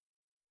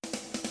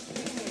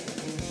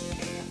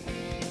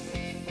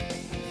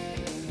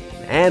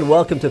and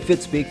welcome to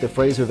Fitspeek, the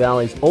Fraser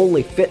Valley's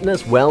only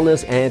fitness,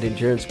 wellness, and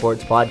endurance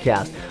sports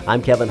podcast.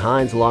 I'm Kevin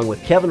Hines, along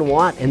with Kevin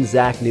Watt and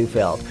Zach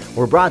Neufeld.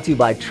 We're brought to you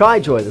by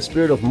TriJoy, the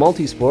spirit of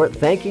multisport,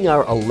 thanking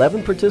our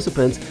 11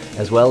 participants,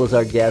 as well as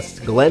our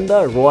guests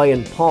Glenda, Roy,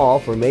 and Paul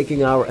for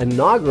making our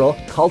inaugural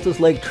Cultus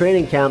Lake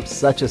Training Camp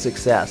such a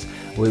success.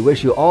 We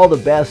wish you all the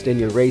best in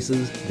your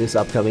races this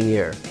upcoming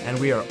year. And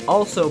we are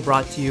also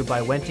brought to you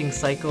by Wenting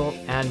Cycle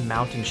and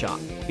Mountain Shop.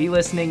 Be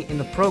listening in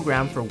the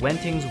program for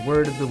Wenting's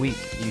Word of the Week.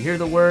 You hear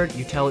the word,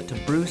 you tell it to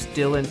Bruce,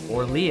 Dylan,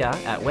 or Leah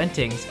at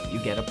Wenting's,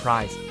 you get a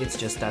prize. It's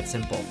just that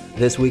simple.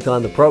 This week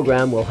on the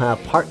program, we'll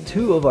have part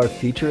 2 of our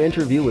feature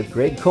interview with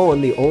Greg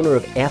Cohen, the owner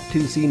of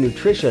F2C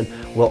Nutrition.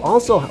 We'll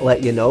also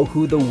let you know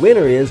who the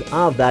winner is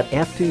of that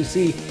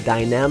F2C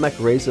Dynamic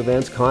Race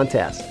Events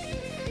contest.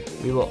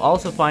 We will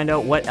also find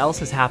out what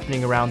else is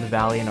happening around the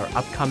valley in our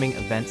upcoming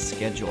event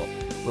schedule.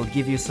 We'll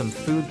give you some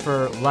food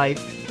for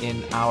life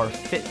in our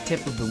Fit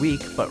Tip of the Week,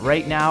 but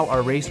right now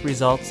our race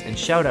results and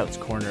shoutouts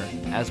corner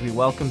as we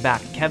welcome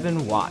back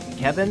Kevin Watt.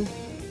 Kevin,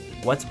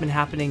 what's been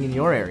happening in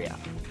your area?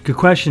 Good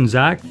question,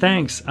 Zach.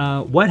 Thanks.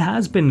 What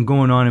has been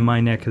going on in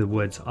my neck of the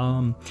woods?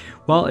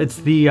 Well, it's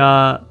the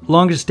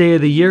longest day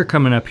of the year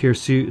coming up here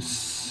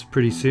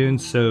pretty soon,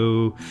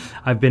 so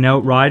I've been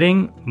out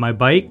riding my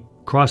bike,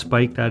 cross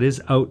bike that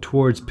is, out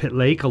towards Pitt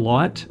Lake a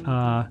lot,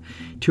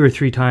 2 or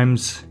 3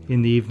 times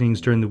in the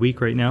evenings during the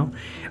week right now.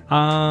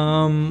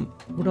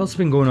 What else has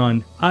been going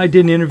on? I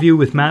did an interview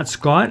with Matt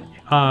Scott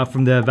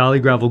from the Valley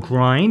Gravel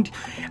Grind.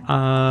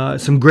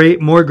 Some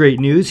more great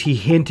news. He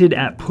hinted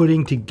at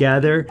putting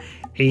together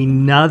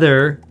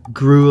another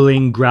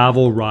grueling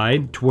gravel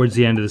ride towards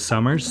the end of the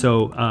summer.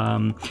 So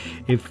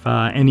if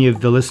any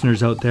of the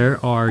listeners out there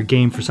are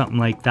game for something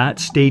like that,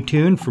 stay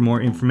tuned for more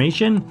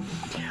information.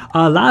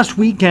 Last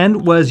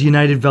weekend was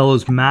United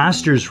Velo's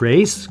Masters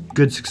race.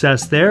 Good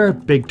success there.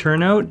 Big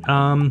turnout.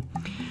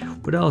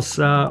 What else?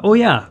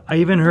 I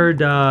even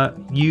heard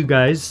you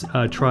guys,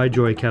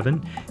 TriJoy,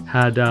 Kevin,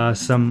 had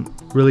some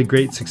really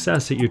great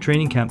success at your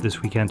training camp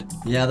this weekend.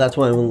 Yeah, that's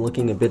why I'm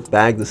looking a bit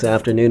bagged this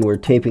afternoon. We're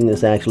taping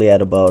this actually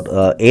at about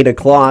 8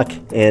 o'clock,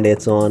 and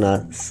it's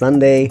on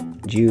Sunday,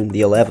 June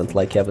the 11th,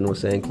 like Kevin was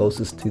saying,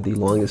 closest to the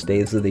longest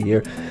days of the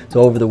year.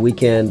 So over the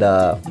weekend,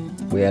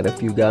 we had a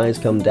few guys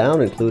come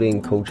down,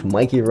 including Coach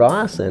Mikey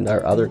Ross and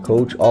our other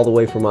coach all the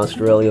way from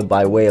Australia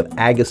by way of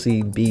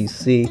Agassiz,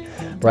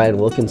 BC, Brian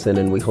Wilkinson,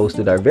 and we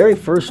hosted our very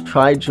first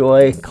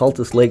TriJoy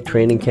Cultus Lake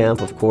training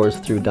camp, of course,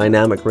 through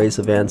Dynamic Race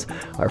Events,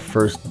 our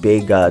first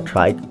big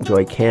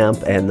TriJoy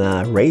camp and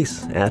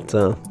race at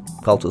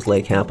Cultus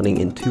Lake happening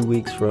in 2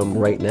 weeks from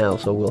right now,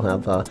 so we'll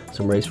have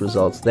some race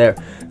results there.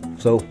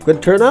 So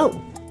good turnout,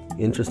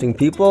 interesting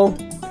people,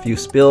 a few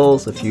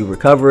spills, a few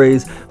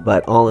recoveries,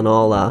 but all in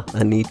all,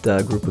 a neat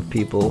group of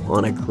people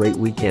on a great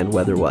weekend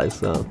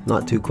weather-wise.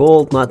 Not too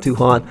cold, not too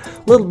hot,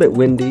 a little bit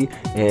windy.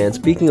 And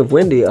speaking of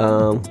windy,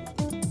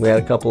 we had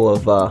a couple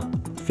of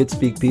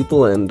Fitspeek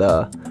people and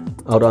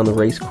out on the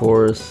race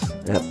course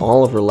at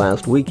Oliver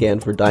last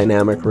weekend for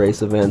Dynamic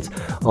Race Events,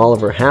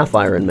 Oliver Half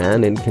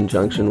Ironman in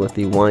conjunction with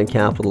the Wine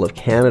Capital of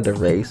Canada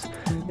race,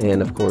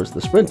 and of course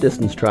the Sprint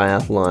Distance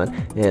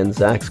Triathlon. And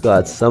Zach's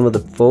got some of the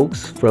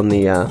folks from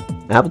the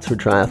Abbotsford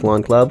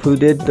Triathlon Club who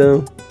did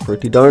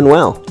pretty darn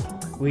well.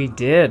 We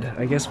did.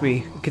 I guess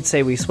we could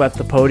say we swept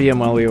the podium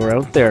while we were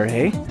out there,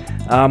 hey?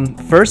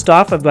 First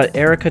off, I've got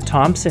Erica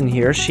Thompson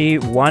here. She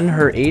won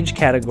her age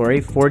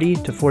category, 40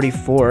 to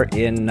 44,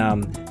 in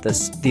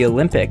the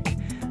Olympic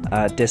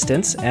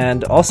distance.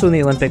 And also in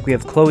the Olympic, we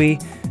have Chloe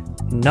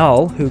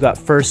Null, who got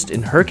first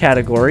in her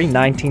category,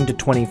 19 to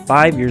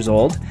 25 years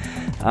old,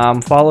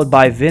 followed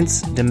by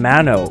Vince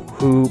DeMano,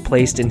 who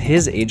placed in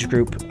his age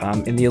group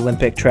in the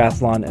Olympic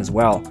triathlon as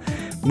well.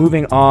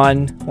 Moving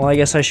on, well, I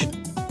guess I should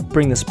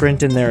bring the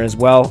sprint in there as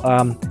well.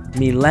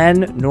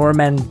 Mylène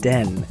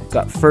Normandin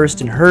got first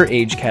in her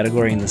age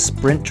category in the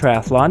sprint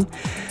triathlon.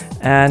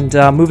 And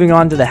moving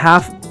on to the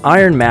half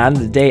Ironman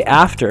the day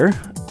after,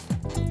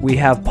 we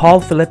have Paul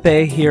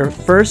Philippe here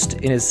first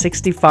in his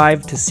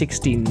 65 to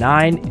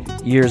 69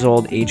 years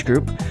old age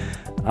group,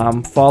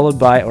 followed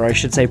by, or I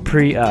should say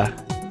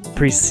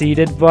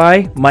preceded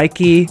by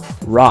Mikey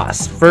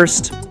Ross,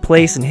 first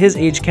place in his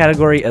age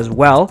category as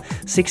well,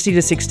 60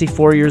 to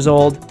 64 years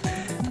old.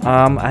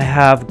 I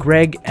have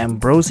Greg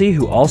Ambrosi,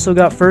 who also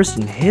got first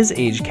in his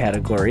age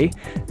category.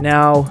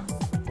 Now,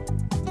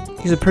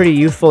 he's a pretty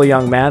youthful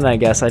young man, I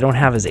guess. I don't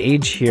have his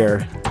age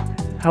here.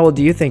 How old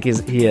do you think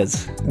he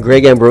is?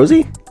 Greg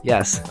Ambrosi?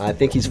 Yes. I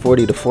think he's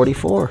 40 to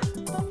 44.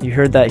 You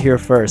heard that here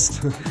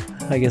first.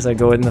 I guess I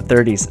go in the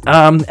 30s.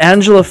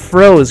 Angela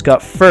Froze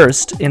got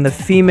first in the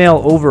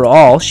female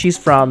overall. She's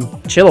from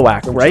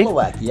Chilliwack, right?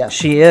 Chilliwack, yes.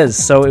 She is.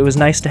 So it was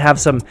nice to have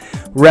some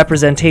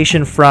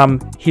representation from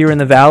here in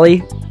the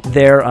valley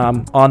there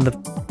on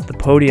the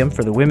podium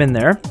for the women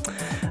there.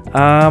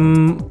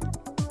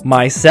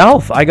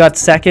 Myself, I got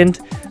second.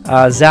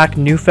 Zach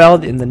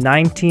Neufeld in the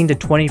 19 to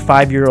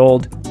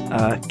 25-year-old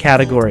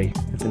category.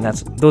 and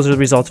those are the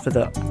results for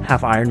the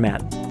half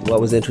Ironman. What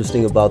was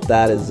interesting about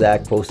that is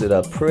Zach posted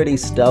a pretty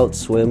stout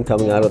swim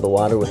coming out of the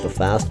water with the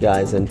fast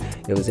guys, and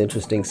it was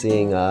interesting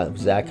seeing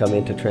Zach come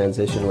into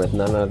transition with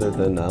none other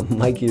than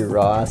Mikey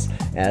Ross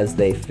as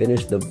they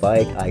finished the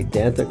bike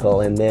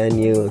identical. And then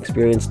you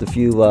experienced a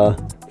few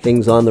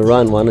things on the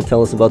run. Want to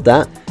tell us about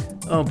that?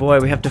 Oh boy,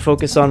 we have to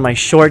focus on my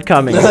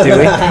shortcomings, do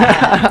we?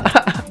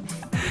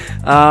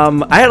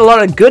 I had a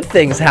lot of good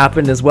things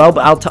happen as well,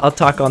 but I'll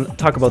talk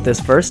about this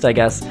first, I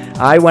guess.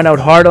 I went out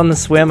hard on the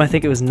swim. I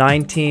think it was I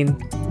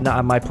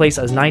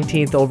was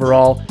 19th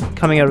overall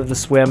coming out of the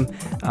swim,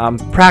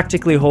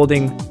 practically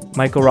holding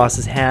Michael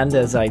Ross's hand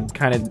as I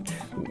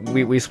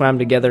we swam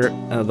together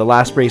the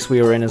last race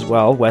we were in as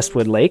well,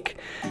 Westwood Lake,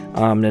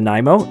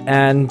 Nanaimo,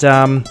 and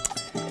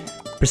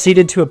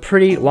proceeded to a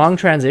pretty long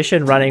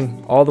transition,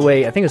 running all the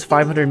way, I think it was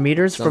 500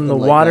 meters from the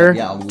water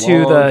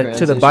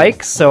to the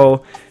bike.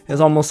 So it was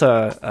almost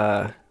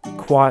a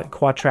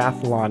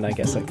quatrathlon, I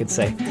guess I could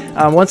say.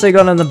 Once I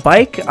got on the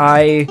bike,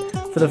 I,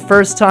 for the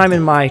first time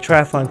in my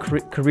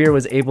triathlon career,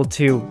 was able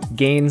to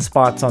gain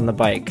spots on the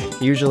bike.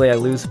 Usually I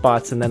lose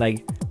spots and then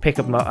I pick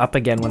them up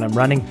again when I'm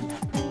running.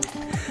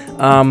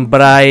 But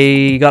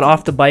I got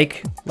off the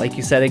bike, like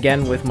you said,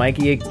 again with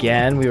Mikey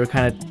again. We were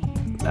kind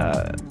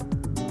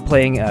of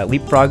playing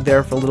leapfrog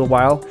there for a little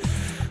while.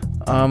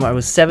 I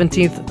was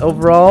 17th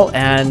overall,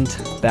 and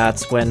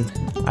that's when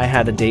I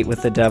had a date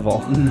with the devil.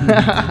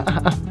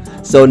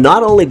 So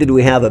not only did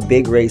we have a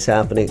big race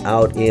happening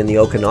out in the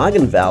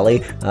Okanagan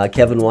Valley,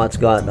 Kevin Watts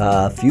got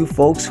a few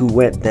folks who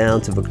went down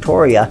to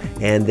Victoria,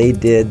 and they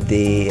did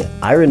the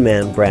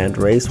Ironman brand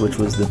race, which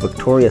was the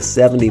Victoria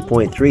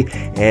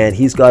 70.3, and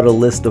he's got a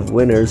list of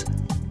winners.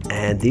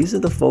 And these are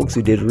the folks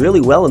who did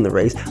really well in the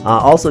race.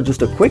 Also,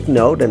 just a quick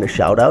note and a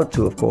shout out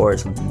to, of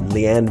course,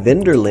 Leanne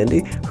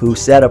Vinderlindy, who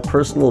set a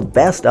personal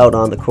best out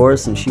on the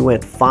course, and she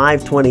went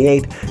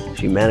 5:28.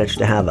 She managed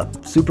to have a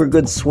super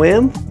good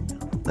swim,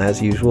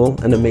 as usual,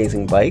 an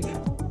amazing bike.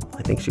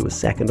 I think she was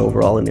second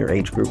overall in her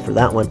age group for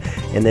that one.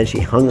 And then she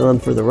hung on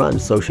for the run,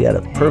 so she had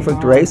a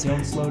perfect race.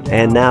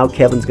 And now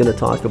Kevin's going to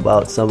talk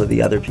about some of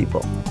the other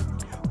people.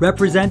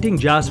 Representing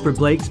Jasper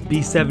Blake's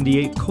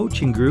B78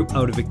 coaching group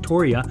out of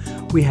Victoria,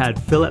 we had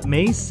Philip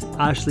Mace,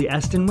 Ashley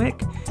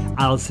Estenwick,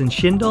 Allison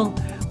Schindel,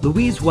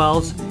 Louise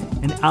Wells,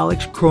 and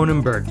Alex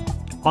Cronenberg.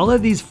 All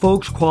of these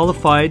folks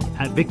qualified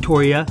at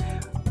Victoria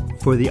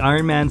for the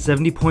Ironman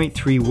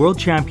 70.3 World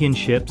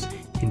Championships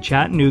in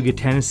Chattanooga,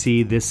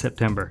 Tennessee this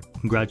September.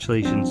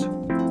 Congratulations.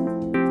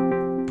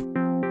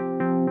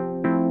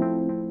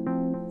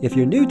 If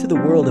you're new to the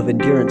world of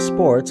endurance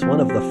sports, one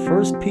of the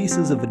first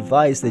pieces of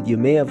advice that you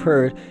may have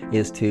heard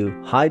is to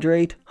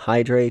hydrate,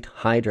 hydrate,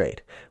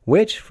 hydrate,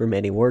 which for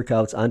many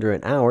workouts under an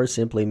hour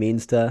simply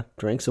means to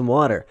drink some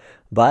water.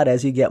 But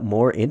as you get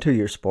more into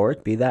your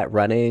sport, be that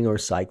running or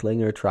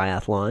cycling or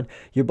triathlon,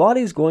 your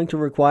body is going to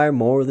require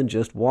more than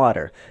just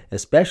water,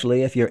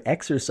 especially if you're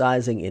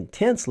exercising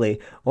intensely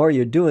or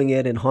you're doing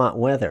it in hot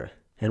weather.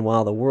 And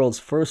while the world's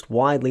first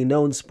widely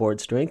known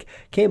sports drink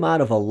came out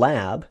of a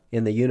lab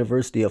in the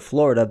University of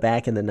Florida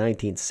back in the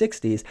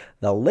 1960s,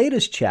 the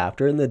latest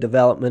chapter in the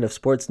development of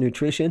sports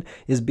nutrition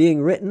is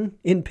being written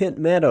in Pitt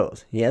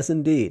Meadows. Yes,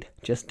 indeed.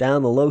 Just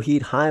down the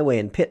low-heat highway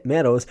in Pitt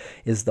Meadows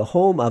is the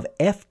home of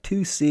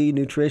F2C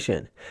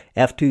Nutrition.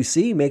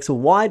 F2C makes a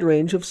wide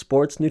range of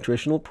sports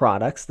nutritional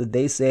products that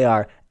they say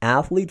are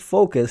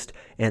athlete-focused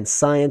and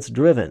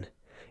science-driven.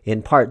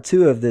 In part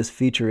 2 of this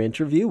feature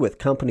interview with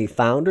company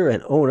founder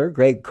and owner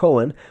Greg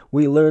Cohen,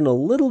 we learn a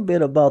little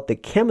bit about the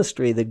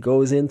chemistry that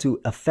goes into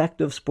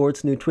effective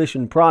sports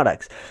nutrition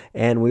products.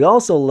 And we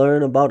also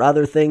learn about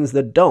other things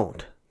that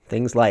don't.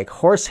 Things like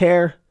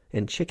horsehair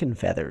and chicken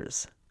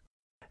feathers.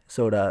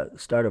 So to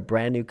start a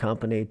brand new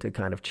company to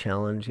kind of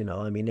challenge,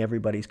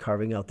 everybody's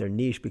carving out their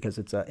niche because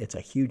it's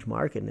a huge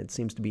market, and it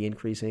seems to be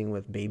increasing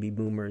with baby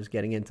boomers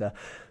getting into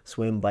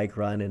swim, bike,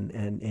 run,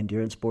 and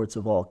endurance sports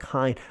of all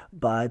kind.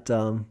 But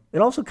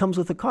it also comes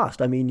with a cost.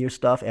 Your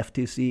stuff,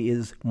 F2C,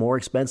 is more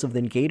expensive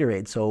than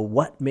Gatorade. So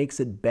what makes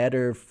it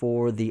better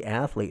for the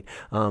athlete?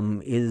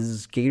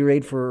 Is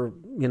Gatorade for,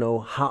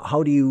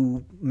 how do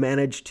you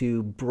manage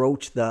to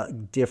broach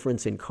the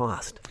difference in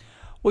cost?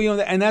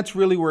 Well, and that's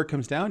really where it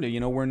comes down to.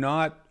 We're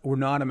not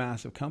a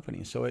massive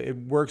company, so it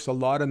works a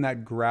lot on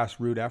that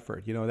grassroots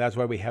effort. That's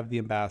why we have the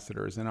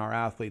ambassadors and our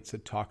athletes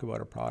that talk about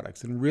our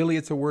products, and really,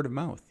 it's a word of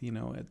mouth.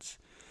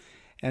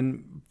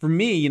 And for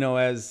me,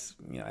 as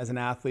an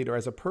athlete or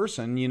as a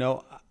person,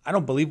 I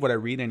don't believe what I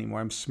read anymore.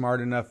 I'm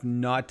smart enough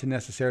not to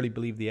necessarily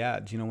believe the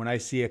ads. When I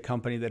see a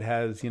company that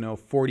has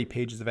 40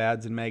 pages of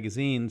ads in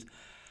magazines,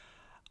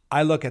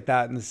 I look at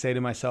that and say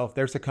to myself,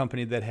 there's a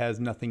company that has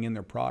nothing in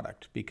their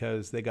product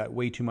because they got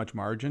way too much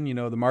margin.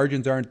 The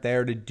margins aren't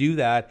there to do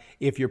that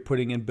if you're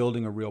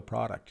building a real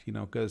product,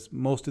 because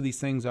most of these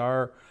things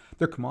they're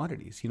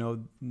commodities.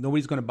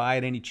 Nobody's going to buy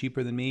it any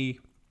cheaper than me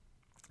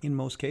in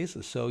most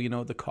cases. So,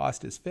 the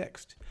cost is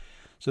fixed.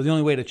 So the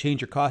only way to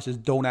change your cost is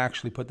don't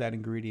actually put that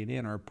ingredient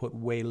in, or put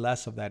way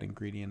less of that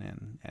ingredient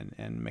in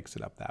and mix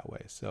it up that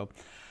way. So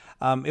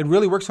It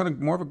really works on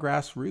more of a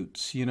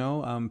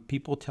grassroots,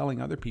 people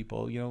telling other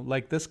people,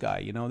 like this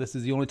guy, this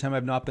is the only time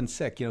I've not been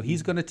sick.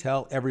 He's going to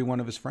tell every one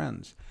of his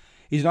friends.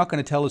 He's not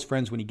going to tell his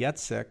friends when he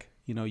gets sick,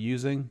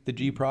 using the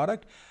G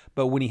product,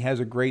 but when he has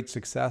a great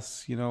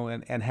success,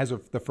 and has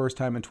the first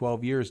time in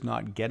 12 years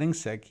not getting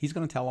sick, he's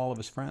going to tell all of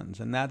his friends.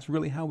 And that's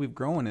really how we've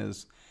grown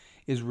is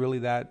really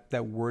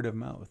that word of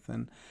mouth.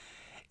 And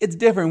it's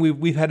different.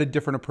 We've had a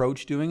different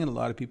approach doing it. A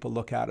lot of people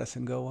look at us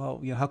and go,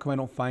 well, how come I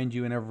don't find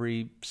you in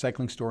every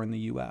cycling store in the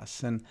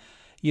U.S.? And,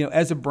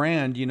 as a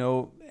brand,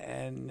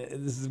 and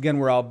this is again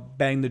where I'll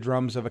bang the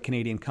drums of a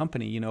Canadian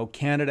company,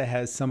 Canada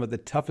has some of the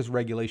toughest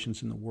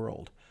regulations in the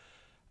world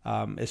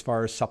as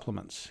far as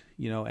supplements,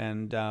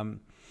 and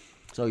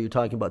so you're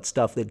talking about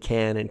stuff that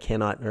can and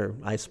cannot, or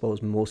I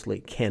suppose mostly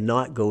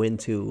cannot go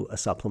into a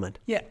supplement.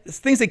 Yeah, it's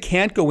things that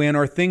can't go in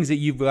are things that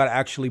you've got to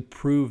actually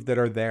prove that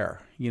are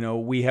there.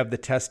 We have the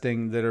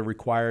testing that are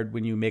required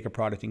when you make a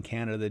product in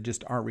Canada that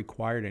just aren't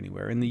required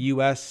anywhere. In the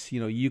U.S.,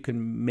 you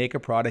can make a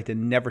product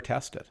and never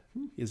test it.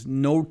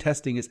 No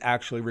testing is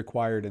actually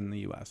required in the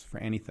U.S. for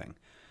anything.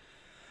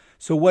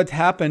 So what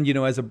happened,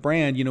 as a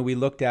brand, we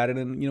looked at it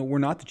and, we're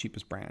not the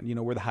cheapest brand.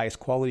 We're the highest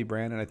quality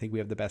brand, and I think we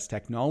have the best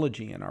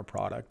technology in our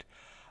product.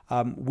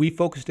 We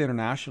focused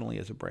internationally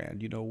as a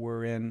brand.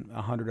 We're in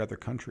 100 other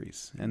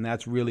countries, and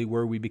that's really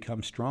where we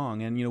become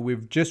strong. And, we're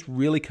just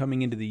really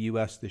coming into the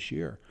U.S. this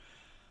year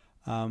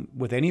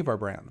with any of our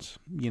brands,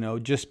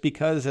 just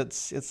because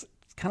it's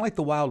kind of like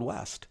the Wild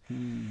West.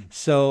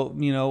 So,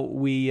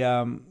 we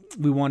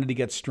wanted to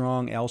get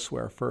strong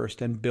elsewhere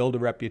first and build a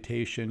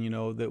reputation,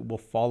 that will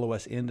follow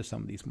us into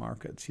some of these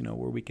markets,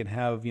 where we can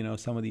have,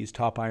 some of these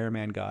top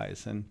Ironman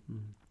guys. And,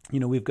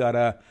 we've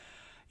got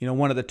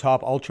one of the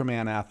top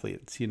Ultraman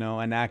athletes,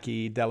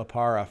 Inaki De La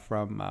Parra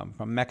from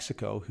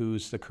Mexico,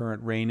 who's the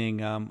current reigning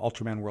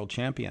Ultraman world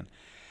champion.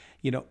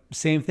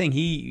 Same thing.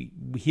 He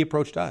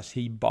approached us.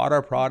 He bought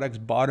our products,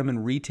 bought them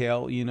in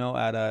retail,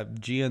 at a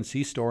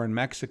GNC store in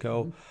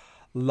Mexico,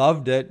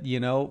 loved it,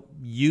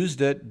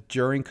 used it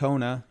during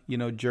Kona,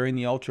 during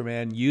the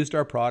Ultraman, used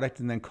our product,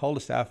 and then called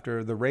us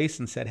after the race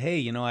and said,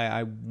 hey,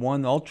 I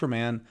won the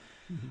Ultraman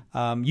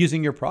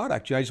using your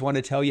product. I just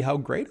wanted to tell you how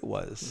great it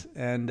was.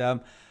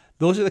 And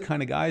those are the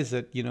kind of guys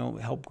that,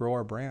 help grow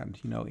our brand,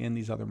 in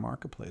these other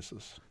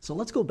marketplaces. So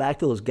let's go back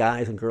to those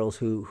guys and girls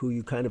who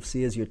you kind of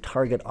see as your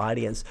target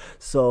audience.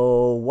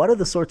 So what are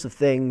the sorts of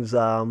things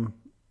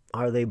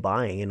are they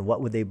buying, and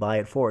what would they buy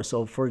it for?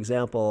 So, for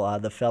example,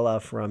 the fella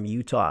from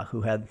Utah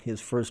who had his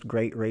first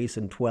great race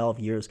in 12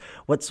 years,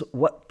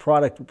 what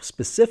product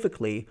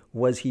specifically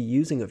was he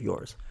using of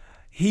yours?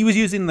 He was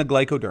using the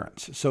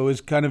Glycodurance. So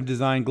it's kind of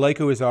designed,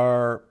 Glyco is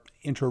our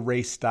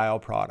intra-race style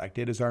product.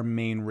 It is our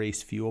main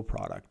race fuel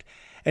product.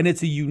 And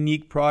it's a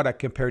unique product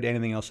compared to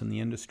anything else in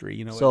the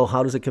industry. So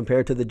how does it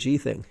compare to the G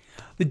thing?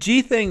 The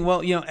G thing,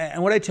 well,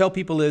 and what I tell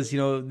people is, the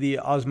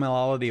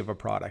osmolality of a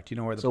product.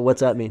 So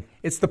what's that mean?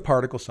 It's the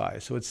particle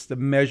size. So it's the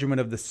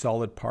measurement of the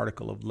solid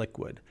particle of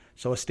liquid.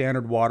 So a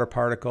standard water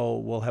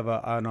particle will have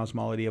an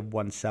osmolality of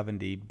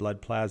 170.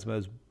 Blood plasma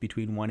is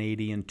between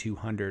 180 and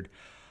 200.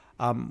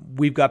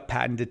 We've got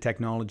patented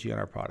technology on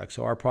our product.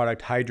 So our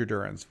product,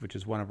 Hydrodurance, which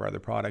is one of our other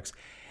products,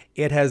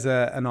 it has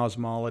an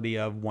osmolality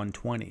of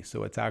 120.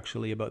 So it's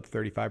actually about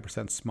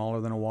 35% smaller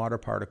than a water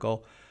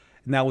particle.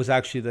 And that was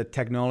actually the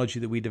technology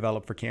that we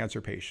developed for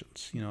cancer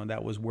patients.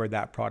 That was where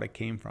that product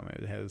came from.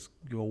 It has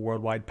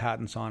worldwide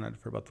patents on it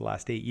for about the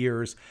last 8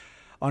 years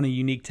on a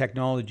unique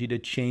technology to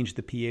change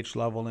the pH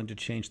level and to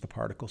change the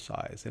particle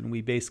size. And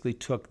we basically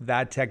took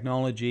that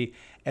technology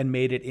and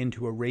made it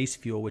into a race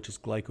fuel, which is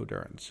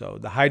Glycodurance. So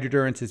the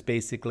Hydrodurance is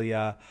basically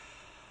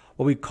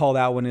what we call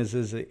that one is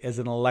an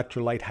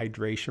electrolyte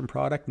hydration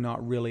product,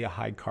 not really a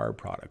high carb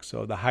product.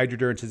 So the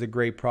Hydrodurance is a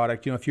great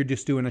product. If you're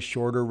just doing a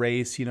shorter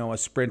race, a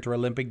sprint or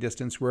Olympic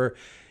distance where,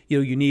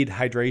 you need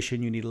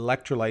hydration, you need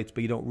electrolytes,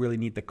 but you don't really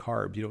need the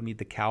carbs. You don't need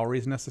the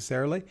calories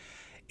necessarily.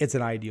 It's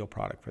an ideal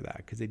product for that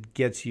because it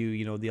gets you,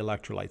 the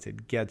electrolytes.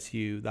 It gets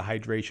you the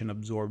hydration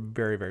absorbed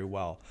very, very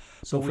well.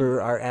 So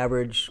for our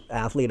average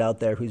athlete out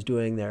there who's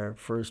doing their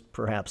first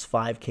perhaps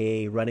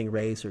 5K running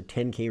race or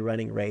 10K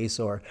running race,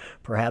 or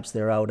perhaps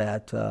they're out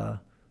at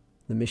the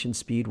Mission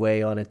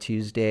Speedway on a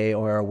Tuesday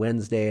or a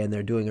Wednesday and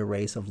they're doing a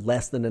race of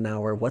less than an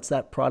hour, what's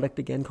that product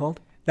again called?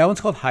 That one's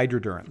called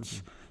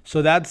Hydrodurance.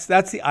 So that's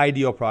the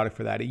ideal product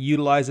for that. It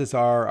utilizes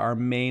our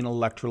main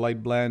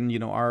electrolyte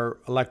blend. Our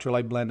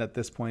electrolyte blend at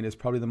this point is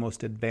probably the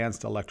most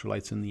advanced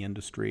electrolytes in the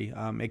industry.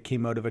 It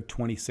came out of a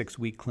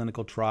 26-week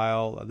clinical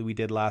trial that we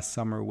did last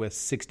summer with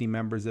 60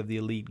 members of the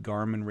elite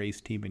Garmin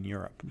race team in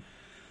Europe.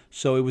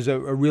 So it was a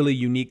really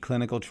unique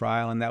clinical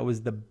trial, and that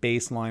was the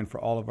baseline for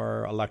all of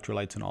our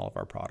electrolytes and all of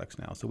our products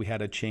now. So we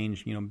had a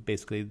change,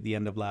 basically the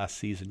end of last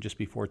season, just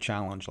before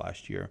Challenge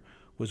last year,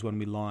 was when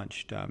we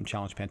launched,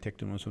 Challenge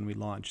Penticton was when we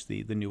launched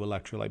the new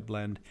electrolyte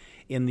blend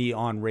in the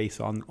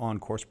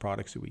on-course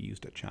products that we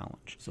used at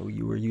Challenge. So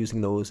you were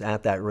using those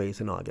at that race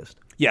in August?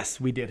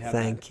 Yes, we did have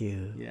Thank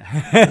you.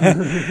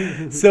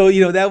 Yeah. So,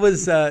 that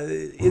was,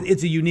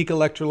 it's a unique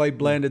electrolyte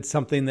blend. It's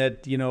something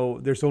that,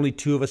 there's only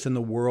 2 of us in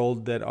the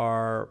world that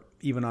are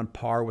even on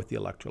par with the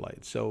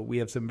electrolytes. So we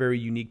have some very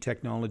unique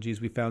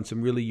technologies. We found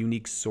some really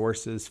unique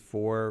sources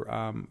for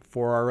our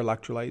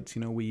electrolytes.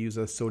 We use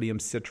a sodium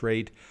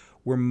citrate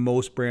where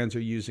most brands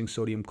are using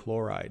sodium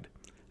chloride.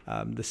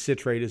 The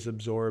citrate is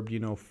absorbed,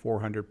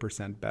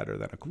 400% better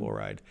than a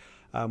chloride.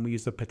 We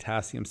use the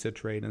potassium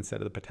citrate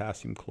instead of the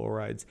potassium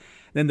chlorides.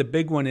 Then the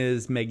big one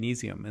is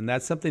magnesium, and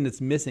that's something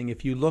that's missing.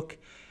 If you look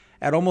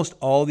at almost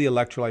all the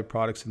electrolyte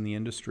products in the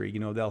industry,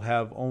 they'll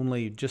have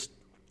only just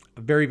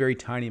a very, very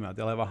tiny amount.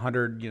 They'll have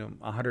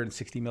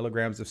 160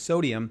 milligrams of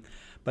sodium,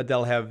 but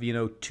they'll have,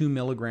 2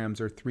 milligrams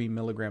or 3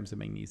 milligrams of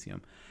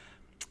magnesium.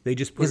 They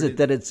just put Is it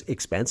that it's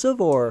expensive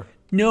or?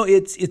 No,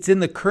 it's in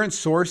the current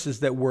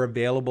sources that were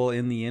available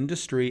in the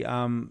industry,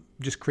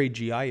 just create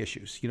GI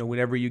issues.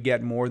 Whenever you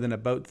get more than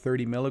about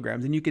 30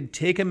 milligrams, and you can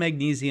take a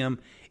magnesium,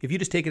 if you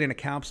just take it in a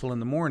capsule in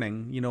the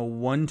morning,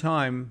 one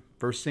time,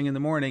 first thing in the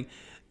morning,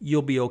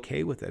 you'll be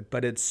okay with it.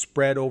 But it's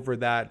spread over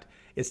that.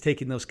 It's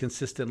taking those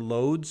consistent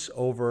loads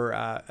over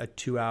a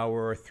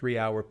 2-hour or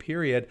 3-hour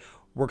period,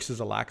 works as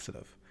a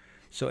laxative.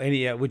 So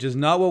which is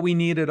not what we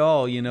need at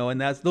all,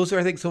 and those are,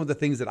 I think, some of the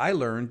things that I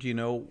learned,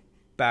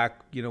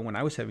 back, when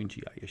I was having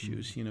GI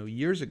issues,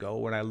 years ago.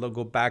 When I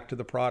go back to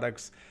the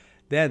products,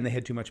 then they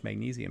had too much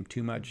magnesium,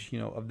 too much,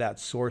 of that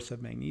source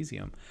of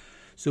magnesium.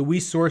 So we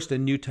sourced a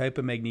new type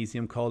of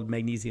magnesium called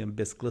magnesium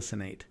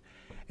bisglycinate.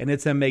 And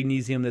it's a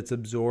magnesium that's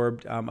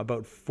absorbed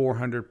about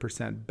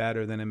 400%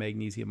 better than a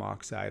magnesium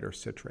oxide or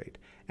citrate.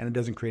 And it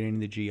doesn't create any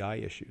of the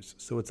GI issues.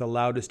 So it's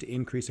allowed us to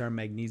increase our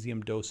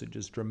magnesium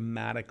dosages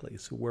dramatically.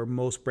 So where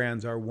most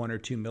brands are 1 or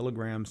 2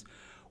 milligrams,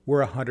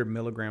 we're 100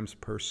 milligrams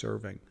per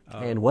serving.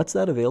 And what's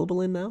that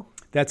available in now?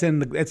 That's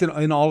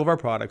in all of our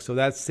products. So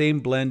that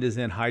same blend is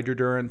in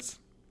Hydrodurance,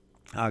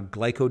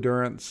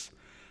 Glycodurance,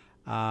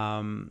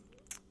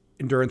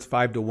 Endurance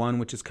 5-to-1,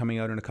 which is coming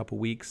out in a couple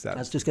weeks. I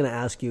was just going to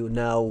ask you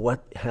now,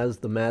 what has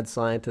the mad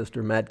scientist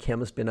or mad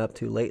chemist been up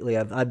to lately?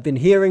 I've been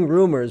hearing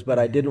rumors, but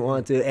I didn't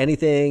want to.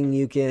 Anything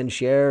you can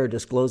share or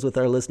disclose with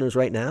our listeners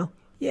right now?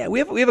 Yeah, we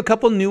have a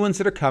couple new ones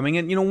that are coming,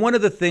 and one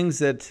of the things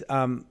that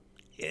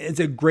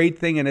it's a great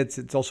thing, and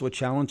it's also a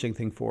challenging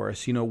thing for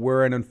us.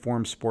 We're an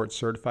Informed Sport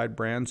certified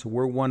brand, so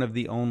we're one of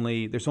the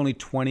there's only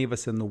 20 of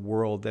us in the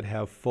world that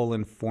have full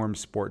Informed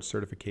Sport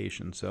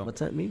certification. So what's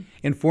that mean?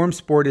 Informed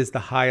Sport is the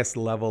highest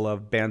level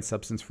of banned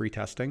substance-free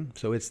testing.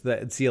 So it's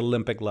the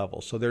Olympic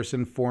level. So there's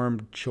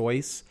Informed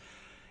Choice,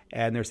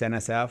 and there's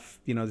NSF.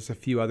 There's a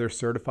few other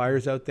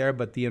certifiers out there,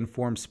 but the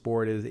Informed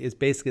Sport is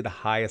basically the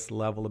highest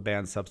level of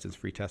banned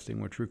substance-free testing,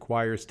 which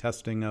requires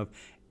testing of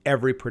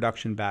every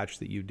production batch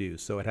that you do.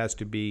 So it has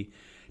to be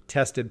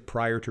tested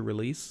prior to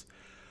release,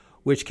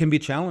 which can be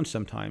challenged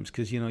sometimes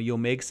because, you'll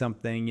make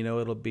something,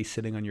 it'll be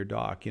sitting on your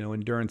dock.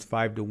 Endurance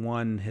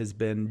 5-to-1 has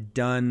been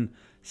done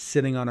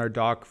sitting on our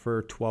dock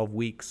for 12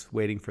 weeks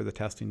waiting for the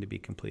testing to be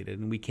completed.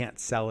 And we can't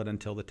sell it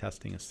until the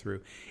testing is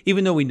through.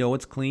 Even though we know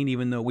it's clean,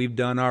 even though we've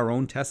done our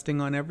own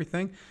testing on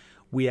everything,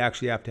 we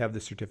actually have to have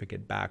the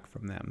certificate back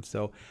from them.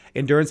 So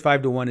Endurance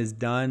 5-to-1 is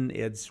done.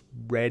 It's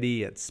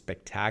ready. It's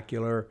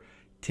spectacular.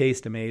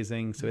 Taste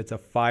amazing. So it's a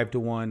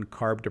 5-to-1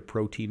 carb to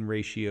protein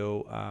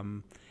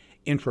ratio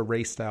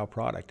intra-race style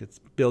product. It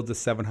builds a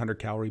 700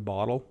 calorie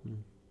bottle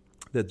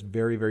that's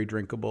very, very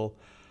drinkable.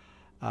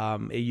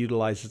 It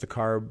utilizes the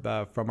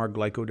carb from our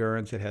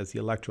Glycodurance. It has the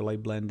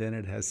electrolyte blend in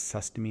it. It has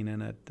sustamine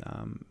in it.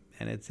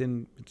 And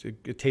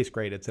it tastes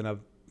great. It's in a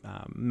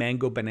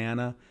mango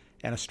banana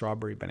and a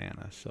strawberry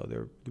banana. So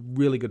they're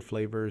really good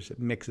flavors. It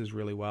mixes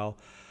really well.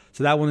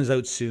 So that one is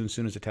out soon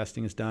as the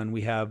testing is done.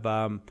 We have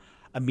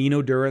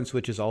Aminodurance,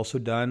 which is also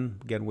done.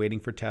 Again, waiting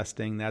for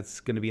testing. That's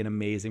going to be an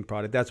amazing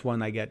product. That's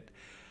one I get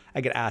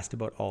asked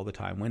about all the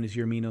time. When is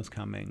your aminos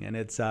coming? And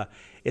it's a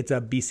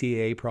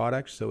BCAA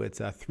product, so it's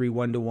a 3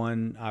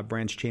 1-to-1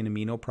 branched chain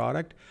amino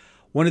product.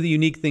 One of the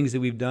unique things that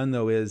we've done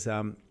though is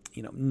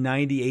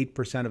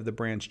 98% of the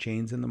branched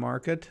chains in the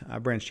market,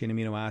 branched chain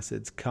amino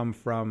acids, come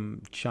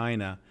from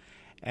China.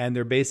 And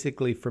they're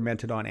basically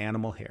fermented on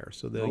animal hair.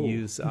 So they'll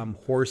use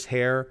horse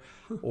hair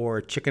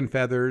or chicken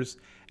feathers,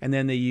 and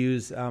then they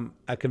use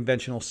a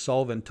conventional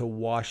solvent to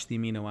wash the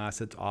amino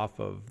acids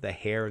off of the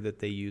hair that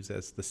they use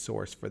as the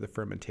source for the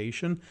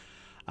fermentation.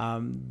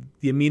 The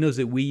aminos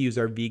that we use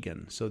are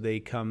vegan. So they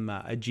come,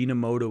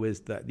 Ajinomoto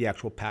is the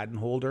actual patent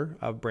holder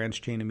of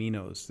branched chain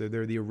aminos.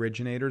 They're the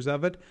originators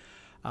of it.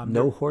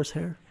 No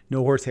horsehair?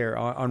 No horsehair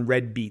on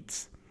red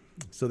beets.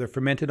 So they're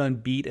fermented on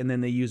beet, and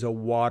then they use a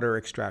water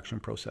extraction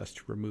process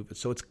to remove it.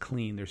 So it's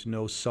clean. There's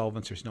no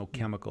solvents. There's no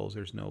chemicals.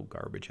 There's no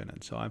garbage in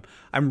it. So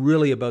I'm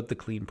really about the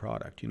clean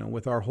product.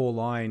 With our whole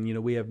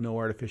line, we have no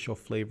artificial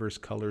flavors,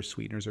 colors,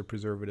 sweeteners, or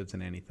preservatives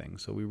in anything.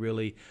 So we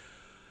really,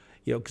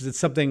 because it's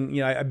something,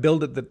 I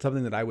build it that's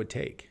something that I would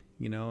take,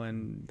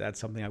 and that's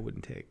something I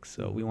wouldn't take.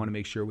 So we want to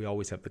make sure we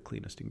always have the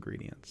cleanest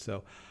ingredients.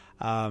 So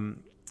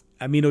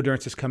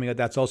Aminodurance is coming out.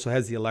 That also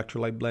has the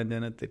electrolyte blend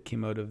in it that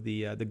came out of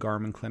the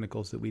Garmin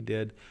clinicals that we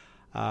did.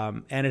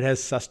 And it has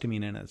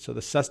sustamine in it. So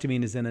the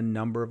sustamine is in a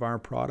number of our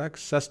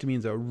products. Sustamine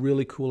is a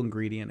really cool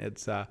ingredient.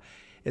 It's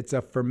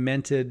a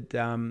fermented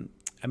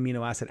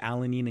amino acid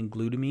alanine and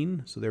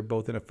glutamine. So they're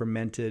both in a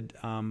fermented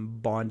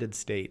bonded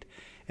state.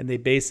 And they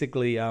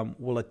basically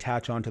will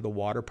attach onto the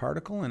water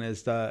particle. And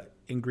as the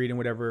ingredient,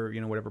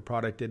 whatever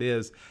product it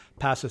is,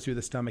 passes through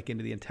the stomach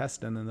into the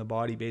intestine, and the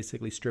body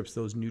basically strips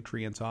those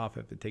nutrients off.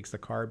 If it takes the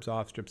carbs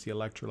off, strips the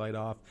electrolyte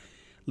off,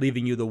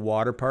 leaving you the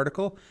water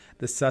particle,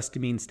 the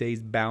sustamine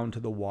stays bound to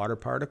the water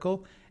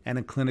particle. And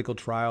in clinical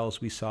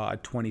trials, we saw a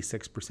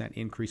 26%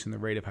 increase in the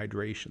rate of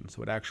hydration.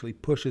 So it actually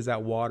pushes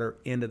that water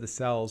into the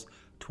cells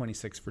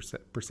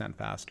 26%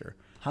 faster.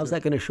 How's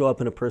that going to show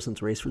up in a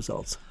person's race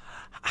results?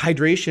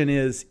 Hydration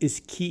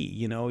is key.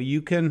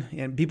 You can,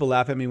 and people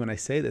laugh at me when I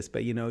say this,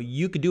 but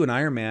you could do an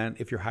Ironman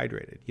if you're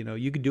hydrated.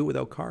 You could do it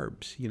without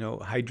carbs.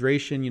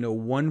 Hydration,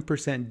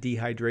 1%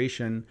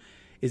 dehydration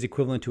is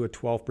equivalent to a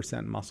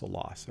 12% muscle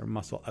loss or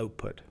muscle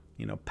output,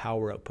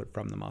 power output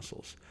from the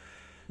muscles.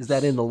 Is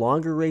that in the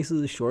longer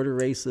races, shorter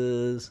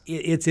races?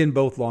 It's in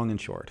both long and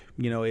short.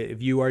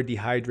 If you are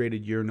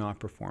dehydrated, you're not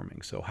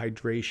performing. So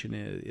hydration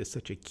is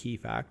such a key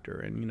factor.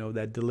 And,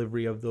 that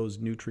delivery of those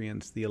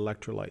nutrients, the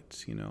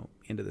electrolytes,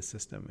 into the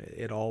system,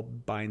 it all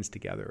binds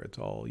together. It's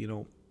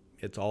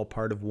all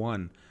part of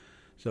one.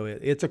 So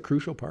it's a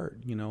crucial part,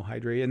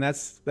 hydrate. And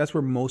that's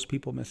where most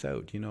people miss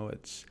out.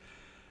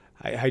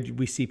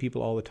 We see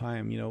people all the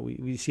time.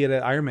 We see it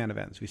at Ironman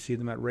events. We see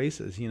them at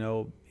races.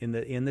 In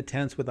the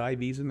tents with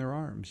IVs in their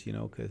arms.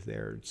 Because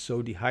they're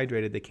so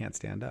dehydrated they can't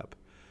stand up.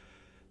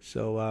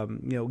 So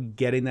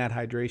getting that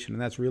hydration, and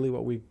that's really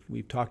what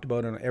we've talked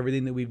about. On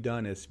everything that we've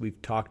done is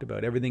we've talked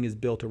about everything is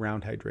built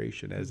around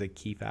hydration as a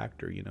key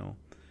factor.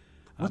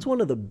 What's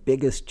one of the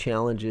biggest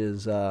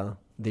challenges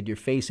that you're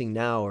facing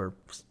now, or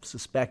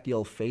suspect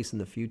you'll face in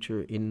the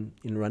future in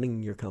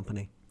running your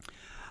company?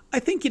 I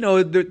think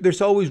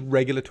there's always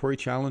regulatory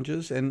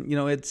challenges, and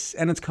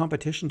it's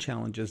competition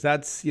challenges.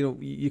 That's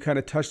you kind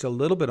of touched a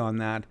little bit on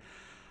that.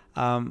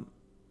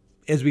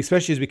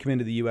 Especially as we come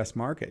into the U.S.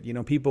 market,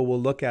 people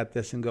will look at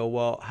this and go,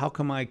 well, how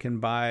come I can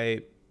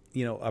buy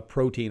a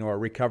protein or a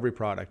recovery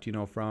product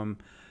from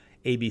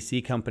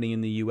ABC company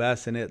in the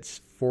U.S. and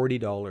it's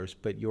 $40,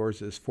 but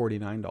yours is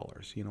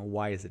 $49.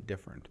 Why is it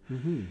different?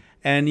 Mm-hmm.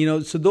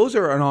 And so those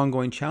are an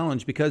ongoing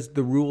challenge because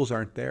the rules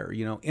aren't there.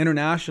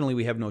 Internationally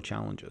we have no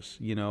challenges.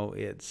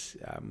 It's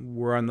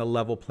we're on the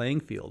level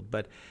playing field.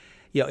 But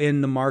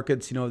in the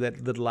markets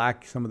that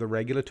lack some of the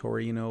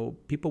regulatory,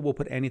 people will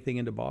put anything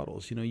into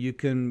bottles. You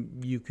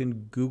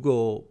can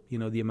Google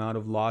the amount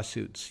of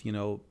lawsuits.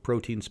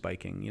 Protein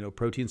spiking.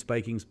 Protein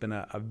spiking's been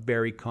a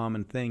very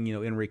common thing.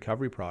 In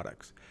recovery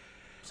products.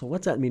 So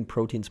what's that mean,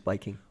 protein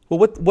spiking? Well,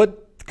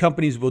 what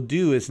companies will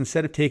do is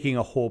instead of taking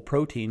a whole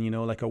protein,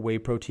 like a whey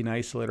protein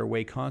isolate or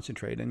whey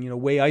concentrate, and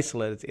whey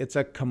isolate, it's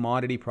a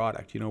commodity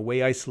product.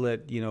 Whey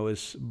isolate,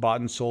 is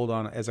bought and sold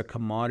as a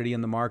commodity in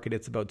the market.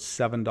 It's about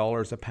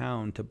 $7 a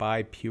pound to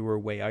buy pure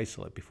whey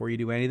isolate. Before you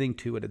do anything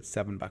to it, it's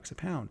 $7 a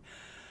pound.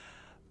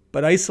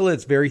 But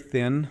isolate's very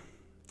thin,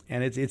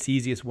 and it's the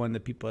easiest one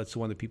that it's the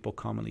one that people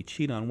commonly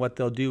cheat on. What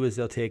they'll do is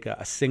they'll take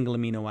a single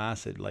amino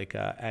acid like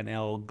an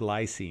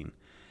L-glycine.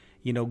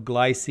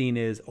 Glycine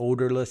is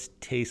odorless,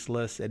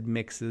 tasteless. It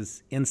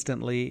mixes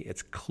instantly.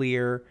 It's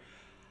clear.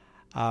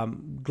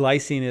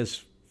 Glycine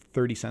is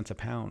 30 cents a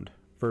pound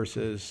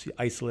versus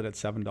isolate at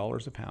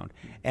 $7 a pound.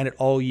 And it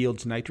all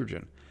yields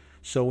nitrogen.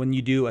 So when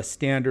you do a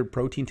standard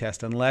protein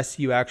test, unless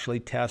you actually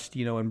test,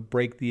 and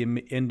break the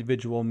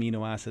individual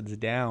amino acids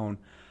down,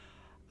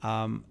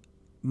 the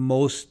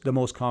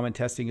most common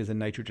testing is a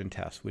nitrogen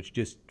test, which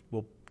just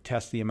will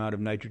test the amount of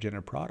nitrogen in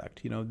a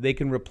product. They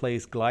can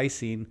replace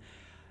glycine.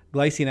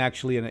 Glycine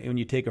actually, when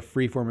you take a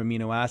free-form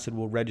amino acid,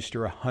 will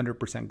register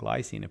 100%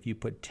 glycine. If you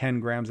put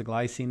 10 grams of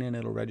glycine in,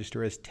 it'll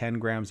register as 10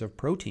 grams of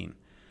protein.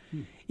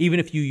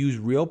 Even if you use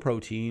real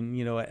protein,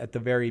 at the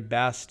very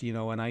best,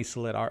 an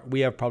isolate,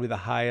 we have probably the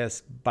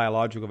highest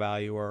biological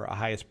value or a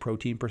highest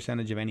protein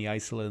percentage of any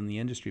isolate in the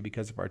industry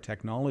because of our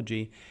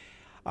technology.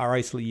 Our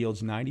isolate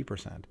yields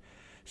 90%.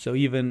 So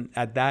even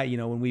at that,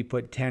 when we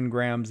put 10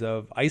 grams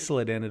of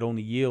isolate in, it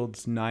only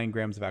yields 9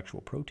 grams of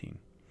actual protein.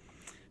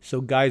 So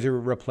guys are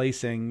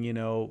replacing,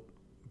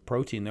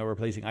 protein. They're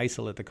replacing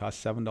isolate that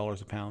costs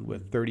 $7 a pound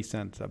with 30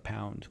 cents a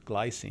pound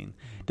glycine.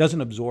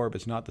 Doesn't absorb.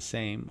 It's not the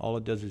same. All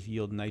it does is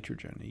yield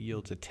nitrogen. It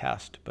yields a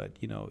test, but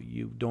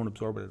you don't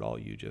absorb it at all.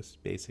 You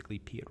just basically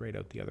pee it right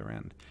out the other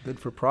end. Good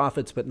for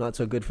profits, but not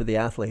so good for the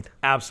athlete.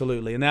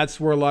 Absolutely, and that's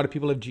where a lot of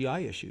people have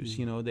GI issues.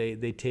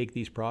 They take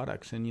these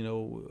products, and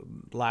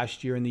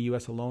last year in the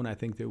U.S. alone, I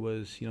think there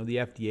was the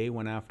FDA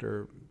went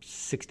after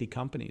 60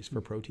 companies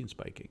for protein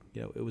spiking.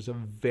 It was a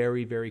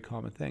very, very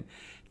common thing.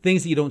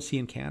 Things that you don't see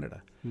in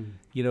Canada.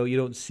 You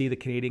don't see the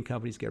Canadian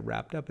companies get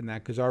wrapped up in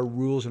that because our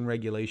rules and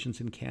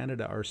regulations in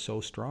Canada are so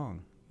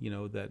strong,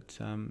 that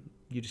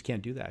you just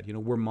can't do that.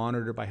 We're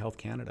monitored by Health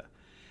Canada.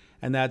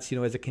 And that's,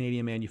 as a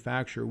Canadian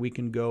manufacturer, we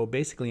can go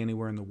basically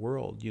anywhere in the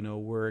world.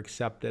 We're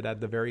accepted at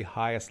the very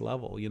highest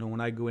level.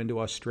 When I go into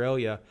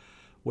Australia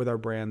with our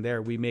brand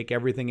there, we make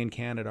everything in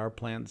Canada, our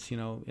plants, in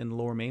the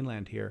Lower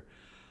Mainland here.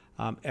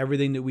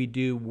 Everything that we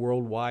do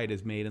worldwide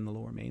is made in the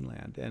Lower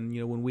Mainland. And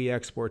when we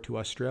export to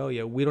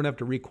Australia, we don't have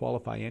to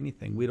requalify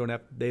anything.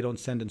 They don't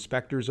send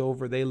inspectors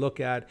over. They look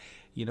at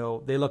our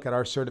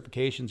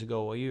certifications and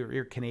go, well,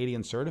 you're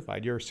Canadian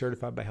certified. You're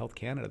certified by Health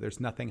Canada. There's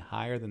nothing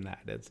higher than that.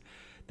 It's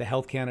the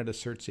Health Canada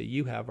certs that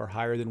you have are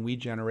higher than we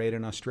generate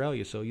in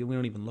Australia. So we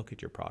don't even look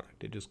at your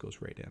product. It just goes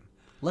right in.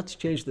 Let's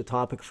change the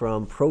topic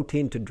from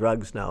protein to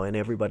drugs now, and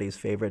everybody's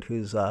favorite,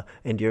 who's an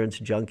endurance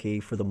junkie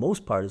for the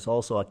most part, is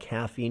also a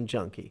caffeine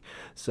junkie.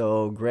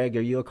 So, Greg,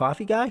 are you a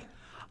coffee guy?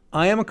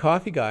 I am a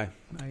coffee guy.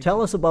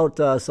 Tell us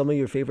about some of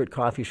your favorite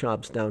coffee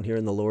shops down here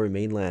in the Lower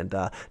Mainland.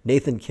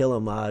 Nathan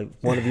Killam,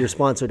 one of your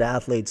sponsored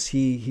athletes,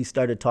 he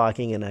started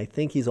talking, and I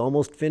think he's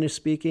almost finished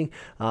speaking.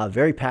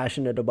 Very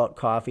passionate about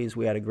coffees.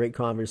 We had a great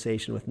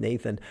conversation with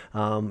Nathan.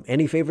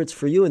 Any favorites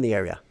for you in the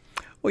area?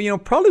 Well,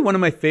 probably one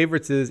of my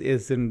favorites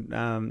is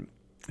in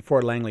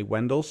Fort Langley,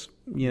 Wendell's.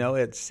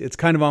 It's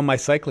kind of on my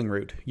cycling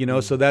route,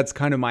 so that's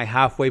kind of my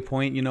halfway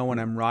point, when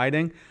I'm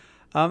riding.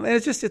 And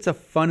it's a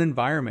fun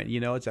environment,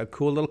 it's a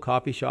cool little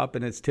coffee shop,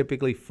 and it's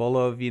typically full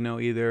of,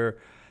 either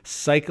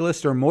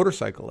cyclists or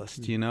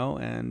motorcyclists,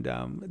 and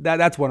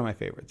that's one of my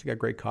favorites. They got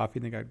great coffee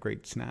and they got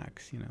great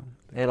snacks,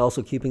 And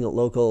also keeping it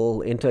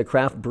local. Into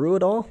craft brew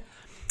at all?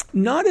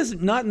 Not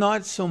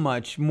so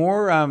much.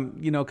 More,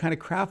 kind of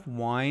craft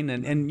wine.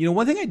 And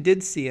one thing I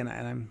did see, and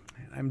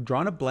I'm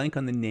drawing a blank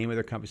on the name of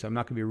their company, so I'm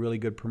not going to be really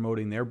good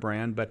promoting their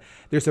brand, but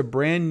there's a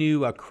brand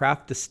new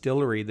craft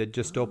distillery that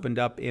just opened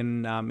up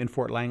in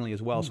Fort Langley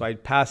as well. So I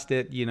passed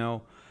it,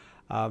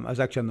 I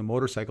was actually on the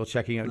motorcycle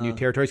checking out new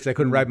territories because I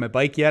couldn't ride my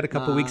bike yet a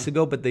couple of weeks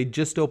ago, but they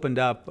just opened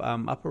up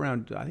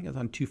around, I think it was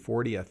on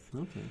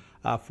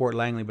 240th, Fort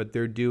Langley, but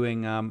they're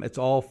doing, it's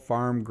all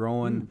farm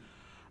grown.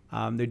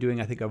 They're doing,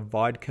 I think, a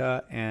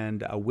vodka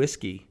and a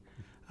whiskey.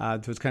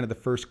 So it's kind of the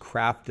first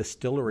craft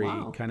distillery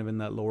kind of in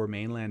that Lower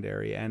Mainland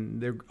area.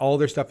 And all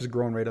their stuff is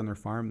grown right on their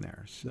farm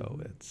there.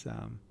 So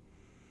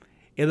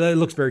it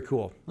looks very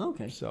cool.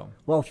 Okay. So,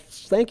 well,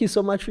 thank you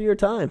so much for your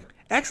time.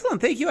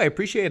 Excellent. Thank you. I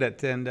appreciate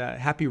it. And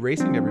happy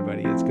racing to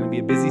everybody. It's going to be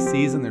a busy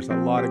season. There's a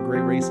lot of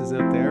great races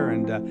out there.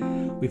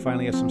 And we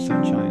finally have some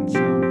sunshine.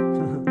 So.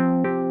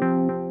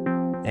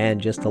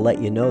 And just to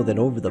let you know that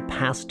over the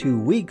past 2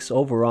 weeks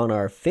over on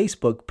our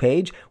Facebook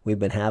page, we've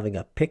been having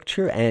a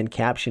picture and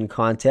caption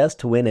contest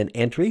to win an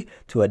entry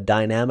to a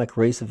Dynamic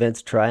Race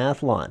Events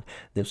triathlon.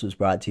 This was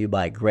brought to you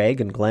by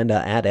Greg and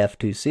Glenda at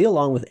F2C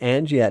along with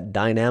Angie at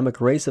Dynamic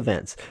Race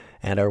Events.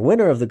 And our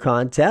winner of the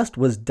contest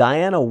was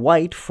Diana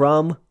White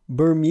from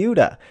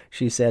Bermuda.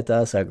 She sent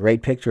us a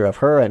great picture of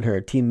her and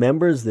her team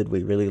members that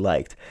we really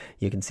liked.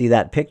 You can see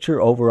that picture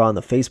over on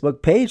the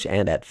Facebook page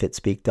and at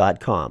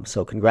fitspeek.com.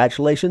 So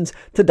congratulations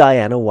to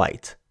Diana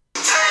White.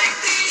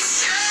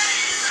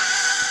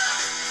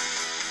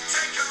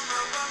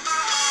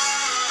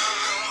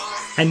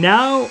 And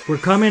now we're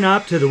coming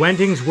up to the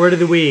Wenting's Word of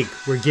the Week.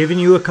 We're giving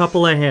you a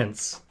couple of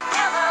hints.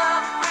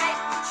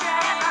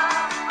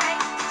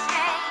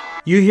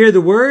 You hear the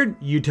word,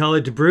 you tell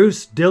it to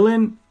Bruce,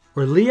 Dylan,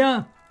 or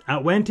Leah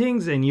at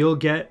Wenting's, and you'll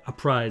get a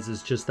prize.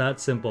 It's just that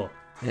simple.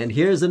 And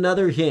here's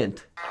another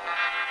hint.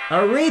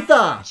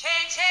 Aretha!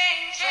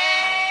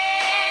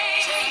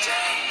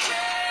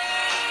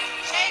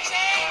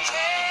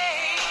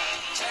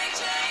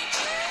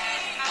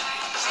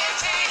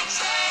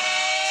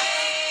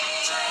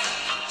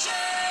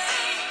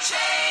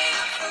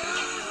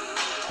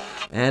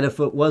 And if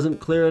it wasn't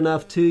clear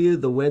enough to you,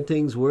 the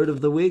Wenting's Word of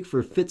the Week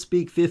for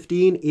Fitspeek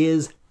 15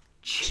 is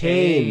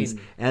chains,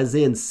 as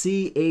in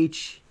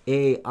CHAINS,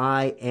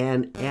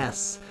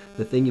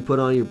 the thing you put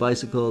on your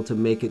bicycle to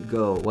make it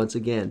go. Once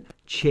again,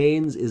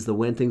 chains is the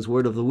Wenting's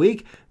Word of the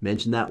Week.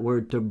 Mention that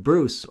word to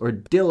Bruce or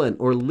Dylan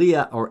or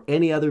Leah or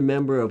any other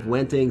member of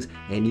Wenting's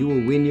and you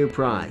will win your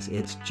prize.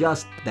 It's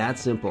just that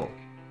simple.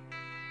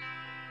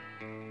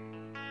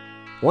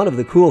 One of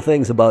the cool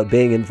things about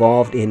being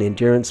involved in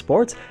endurance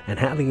sports and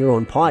having your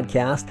own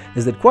podcast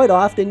is that quite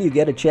often you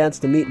get a chance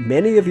to meet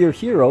many of your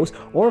heroes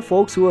or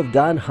folks who have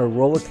done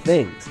heroic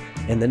things.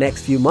 In the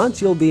next few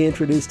months, you'll be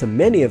introduced to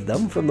many of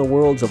them from the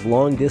worlds of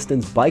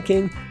long-distance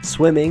biking,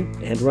 swimming,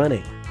 and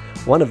running.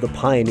 One of the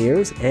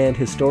pioneers and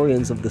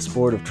historians of the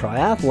sport of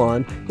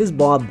triathlon is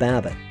Bob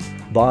Babbitt.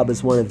 Bob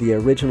is one of the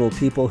original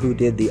people who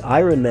did the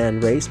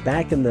Ironman race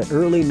back in the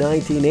early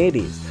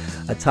 1980s.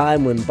 A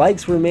time when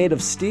bikes were made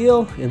of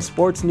steel and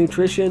sports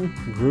nutrition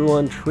grew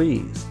on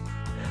trees.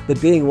 But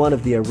being one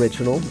of the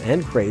original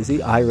and crazy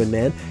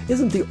Ironman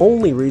isn't the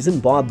only reason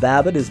Bob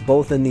Babbitt is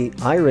both in the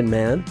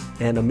Ironman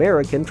and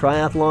American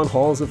Triathlon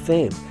Halls of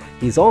Fame.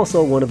 He's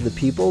also one of the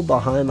people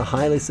behind the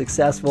highly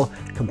successful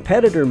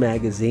Competitor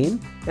magazine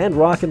and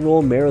Rock and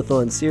Roll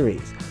Marathon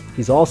series.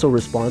 He's also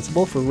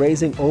responsible for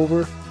raising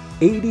over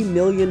 $80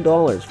 million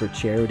for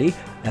charity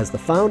as the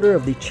founder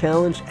of the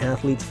Challenged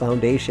Athletes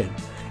Foundation.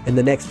 In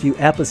the next few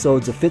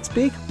episodes of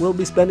Fitspeek, we'll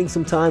be spending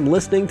some time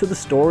listening to the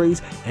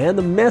stories and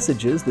the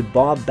messages that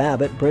Bob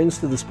Babbitt brings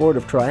to the sport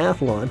of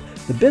triathlon,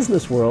 the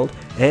business world,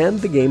 and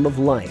the game of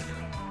life.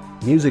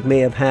 Music may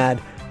have had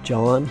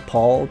John,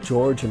 Paul,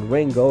 George, and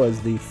Ringo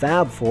as the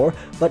Fab Four,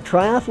 but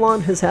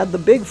triathlon has had the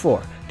Big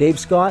Four: Dave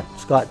Scott,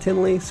 Scott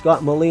Tinley,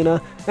 Scott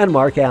Molina, and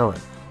Mark Allen.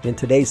 In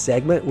today's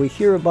segment, we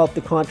hear about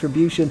the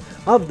contribution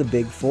of the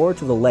Big Four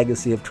to the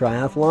legacy of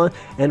triathlon,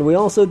 and we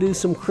also do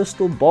some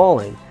crystal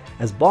balling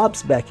as Bob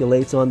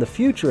speculates on the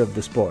future of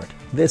the sport.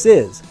 This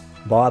is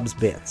Bob's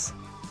Bits.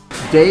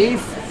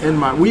 Dave and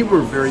Mark, we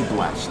were very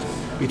blessed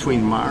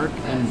between Mark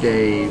and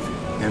Dave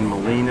and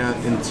Molina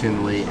and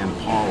Tinley and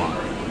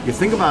Paula. You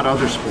think about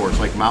other sports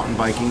like mountain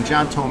biking,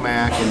 John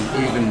Tomac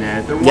and even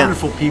Ned, they're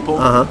wonderful people,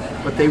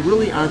 but they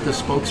really aren't the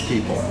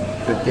spokespeople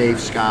that Dave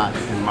Scott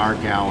and Mark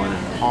Allen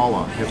and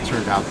Paula have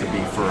turned out to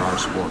be for our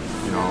sport.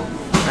 You know,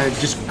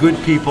 just good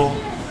people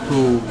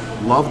who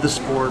love the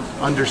sport,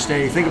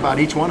 understand. You think about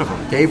each one of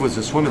them. Dave was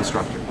a swim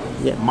instructor.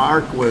 Yeah.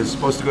 Mark was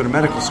supposed to go to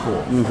medical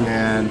school,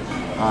 and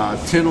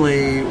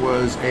Tinley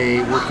was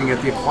working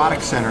at the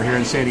aquatic center here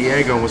in San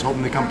Diego and was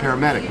hoping to become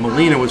paramedic.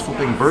 Molina was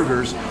flipping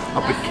burgers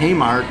up at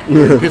Kmart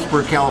in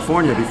Pittsburgh,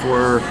 California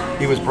before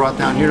he was brought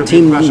down here to be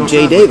a professional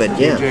J. David,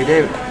 yeah. J.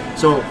 David.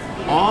 So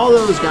all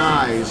those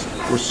guys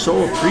were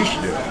so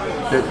appreciative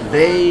that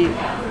they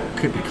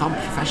could become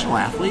professional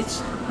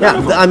athletes. Yeah,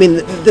 I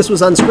mean, this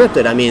was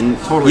unscripted. I mean,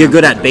 Totally you're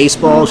good at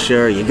baseball,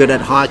 sure. You're good at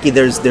hockey.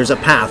 There's a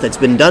path. It's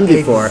been done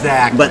before.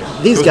 Exactly. But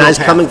these There was guys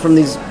no path. coming from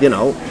these,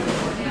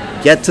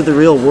 get to the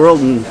real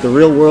world, and the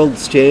real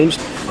world's changed,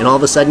 and all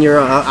of a sudden you're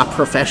a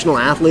professional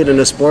athlete in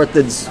a sport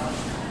that's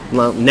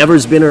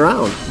never's been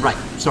around. Right.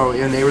 So,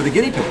 and they were the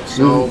guinea pigs.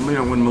 So,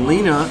 when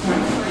Molina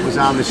was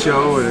on the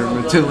show,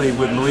 or Tinley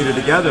with Molina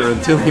together,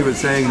 and Tinley was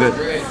saying that,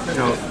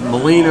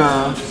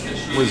 Molina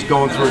was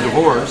going through a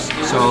divorce,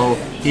 so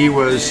he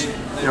was,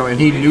 and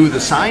he knew the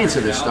science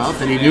of this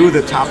stuff, and he knew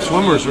the top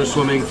swimmers were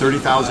swimming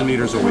 30,000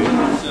 meters a week,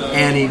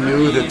 and he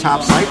knew the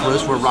top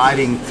cyclists were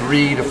riding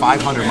 300 to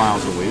 500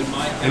 miles a week,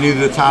 and he knew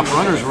the top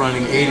runners were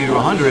running 80 to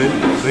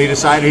 100, so he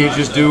decided he'd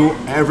just do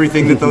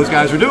everything that those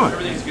guys were doing,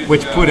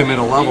 which put him at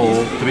a level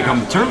to become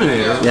the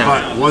Terminator,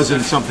 but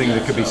wasn't something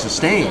that could be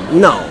sustained.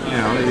 No.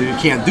 You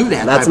can't do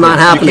that. That's not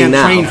happening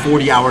now. You can't train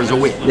 40 hours a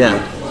week. Yeah.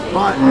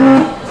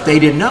 But they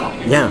didn't know.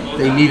 Yeah.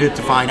 They needed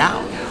to find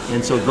out.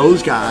 And so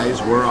those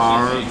guys were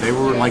they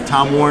were like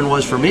Tom Warren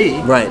was for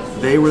me. Right.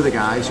 They were the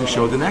guys who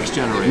showed the next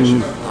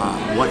generation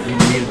what you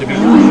needed to be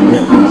doing.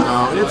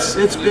 So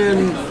it's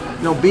been,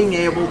 being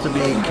able to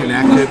be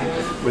connected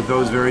with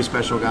those very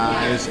special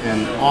guys,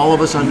 and all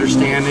of us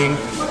understanding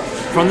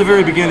from the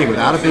very beginning,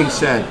 without it being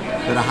said,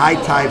 that a high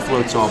tide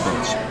floats all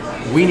boats.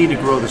 We need to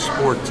grow the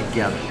sport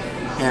together,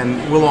 and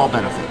we'll all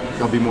benefit.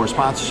 There'll be more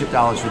sponsorship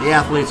dollars for the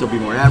athletes. There'll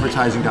be more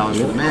advertising dollars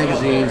for the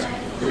magazines.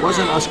 It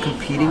wasn't us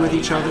competing with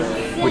each other,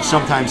 which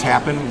sometimes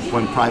happen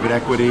when private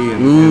equity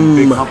and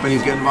big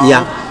companies get involved.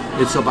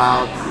 Yeah. It's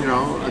about,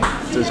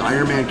 does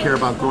Ironman care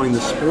about growing the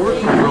sport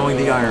or growing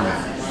the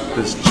Ironman?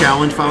 Does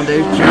Challenge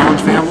Foundation,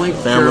 Challenge Family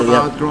care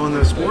about growing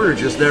the sport or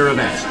just their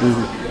events?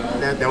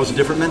 That was a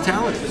different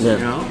mentality.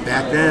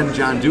 Back then,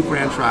 John Duke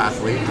ran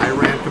triathlete, I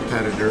ran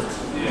competitor,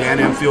 Dan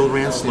Emfield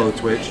ran slow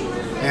twitch,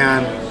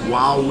 and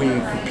while we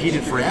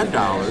competed for ad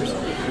dollars,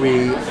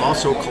 we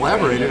also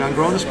collaborated on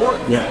growing the sport.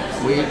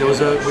 Yeah. We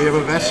have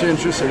a vested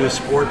interest in the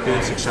sport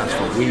being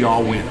successful. We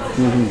all win,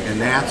 and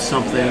that's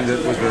something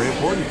that was very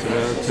important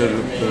to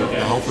the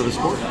health of the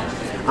sport.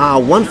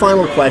 One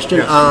final question.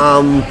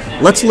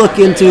 Yes. Let's look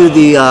into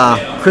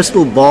the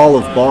crystal ball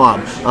of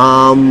Bob.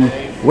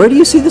 Where do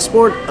you see the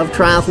sport of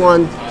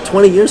triathlon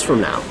 20 years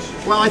from now?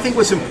 Well, I think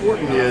what's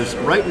important is,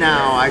 right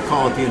now, I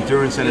call it the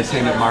endurance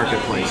entertainment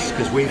marketplace,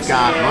 because we've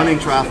got running,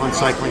 triathlon,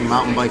 cycling,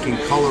 mountain biking,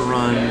 color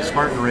run,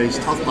 Spartan race,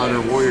 Tough Mudder,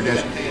 Warrior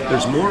Dash.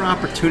 There's more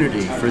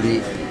opportunity for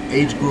the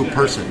age group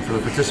person, for the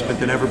participant,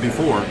 than ever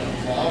before.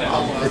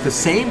 At the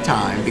same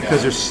time,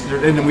 because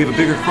and we have a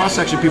bigger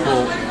cross-section of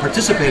people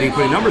participating,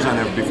 putting numbers on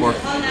than ever before,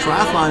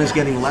 triathlon is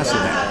getting less of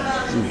that.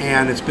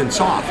 And it's been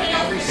soft.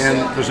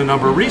 And there's a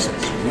number of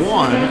reasons.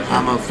 One,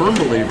 I'm a firm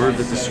believer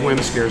that the swim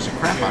scares the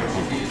crap out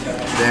of people.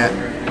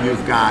 That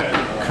you've got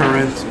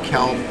current,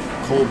 kelp,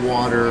 cold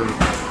water,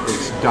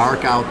 it's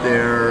dark out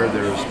there,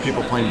 there's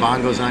people playing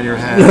bongos on your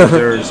head,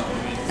 there's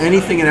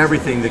anything and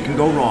everything that can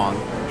go wrong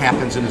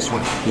happens in the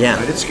swim. Yeah.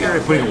 But it's scary,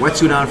 putting a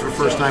wetsuit on for the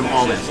first time,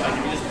 all that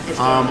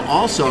stuff.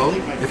 Also,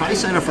 if I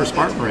sign up for a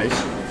Spartan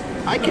race,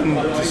 I can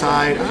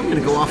decide I'm going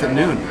to go off at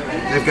noon.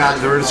 They're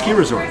at a ski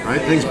resort,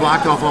 right? Things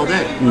blocked off all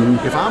day.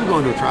 If I'm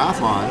going to a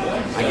triathlon,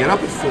 I get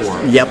up at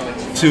 4. Yep.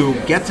 To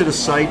get to the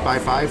site by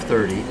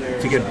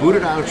 5:30, to get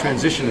booted out of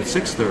transition at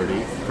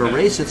 6:30, for a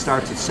race that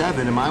starts at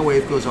 7, and my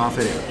wave goes off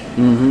at 8.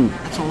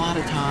 That's a lot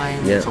of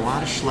time. Yeah. It's a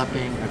lot of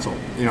schlepping.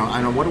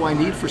 I know, what do I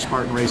need for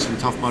Spartan race and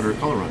Tough Mudder or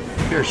color run?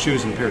 A pair of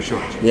shoes and a pair of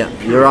shorts. Yeah,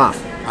 you're off.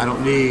 I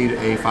don't need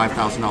a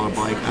 $5,000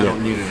 bike. I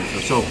don't need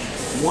it. So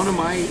one of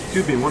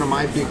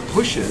my big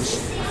pushes,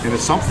 and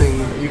it's something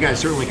you guys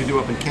certainly can do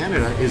up in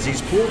Canada, is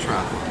these pool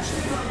triathlons.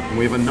 And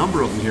we have a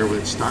number of them here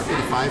that start with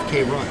a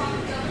 5K run,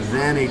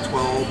 then a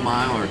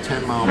 12-mile or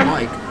 10-mile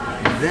bike,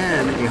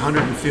 then a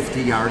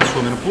 150-yard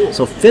swim in a pool.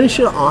 So finish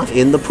it off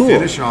in the pool.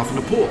 Finish it off in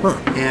the pool.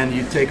 And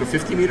you take a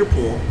 50-meter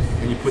pool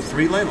and you put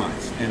 3 lane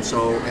lines. And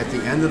so at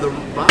the end of the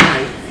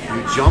ride,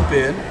 you jump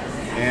in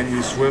and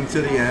you swim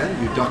to the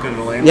end. You duck under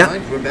the lane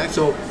line, swim back.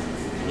 So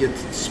it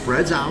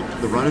spreads out.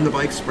 The run and the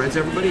bike spreads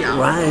everybody out.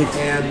 Right.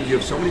 And you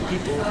have so many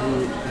people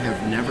who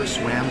have never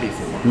swam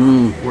before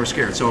who are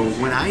scared. So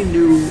when I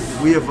knew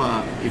we have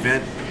an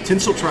event,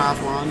 Tinsel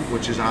Triathlon,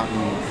 which is out in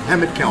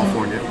Hemet,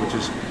 California, which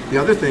is the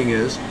other thing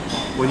is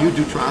when you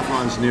do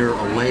triathlons near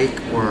a lake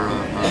or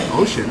an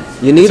ocean,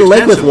 you need a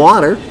lake with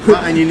water.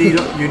 And you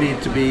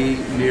need to be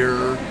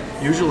near.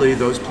 Usually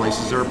those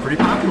places are pretty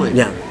populated.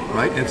 Yeah.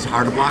 Right? And it's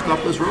hard to block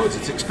off those roads.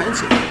 It's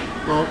expensive.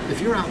 Well, if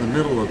you're out in the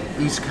middle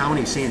of East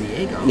County, San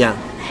Diego,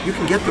 you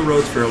can get the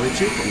roads fairly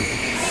cheaply.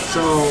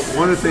 So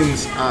one of the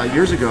things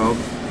years ago,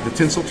 the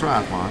Tinsel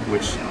Triathlon,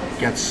 which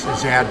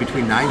has had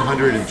between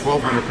 900 and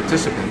 1,200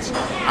 participants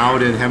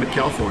out in Hemet,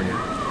 California.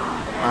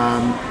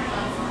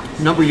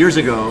 A number of years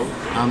ago,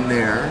 I'm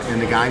there,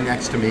 and the guy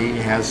next to me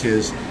has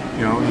his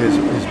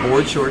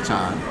board shorts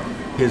on,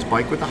 his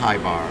bike with the high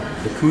bar,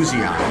 the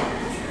koozie on,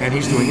 and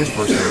he's doing his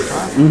first ever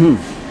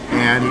triathlon.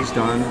 And he's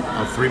done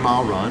a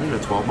 3-mile run and a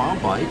 12-mile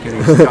bike, and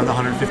he's done the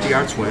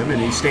 150-yard swim, and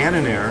he's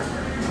standing there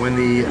when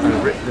the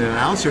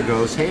announcer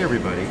goes, "Hey,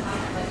 everybody,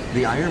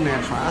 the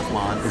Ironman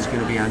Triathlon is going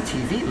to be on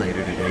TV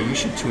later today. You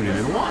should tune in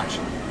and watch."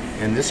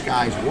 And this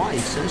guy's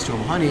wife says to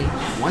him, "Honey,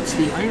 what's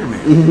the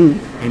Ironman?"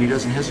 And he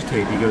doesn't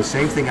hesitate. He goes,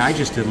 "Same thing I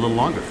just did, a little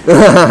longer."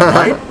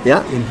 Right?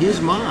 Yeah. In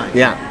his mind,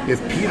 if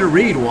Peter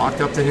Reed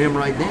walked up to him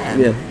right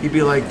then, he'd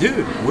be like,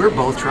 "Dude, we're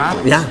both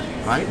triathletes." Yeah.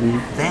 Right?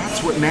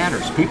 That's what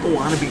matters. People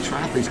want to be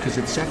triathletes because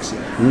it's sexy.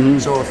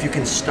 So if you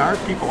can start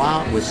people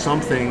out with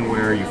something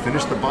where you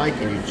finish the bike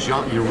and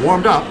you're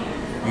warmed up,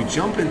 you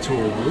jump into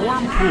a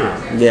warm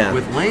pool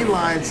with lane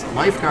lines,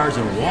 lifeguards,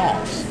 and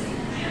walls.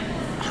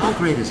 How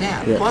great is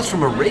that? Plus,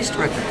 from a race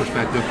director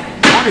perspective,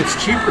 one, it's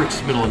cheaper,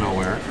 it's middle of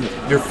nowhere.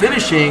 You're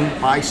finishing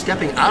by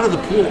stepping out of the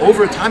pool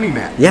over a timing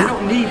mat. You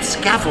don't need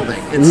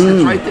scaffolding. It's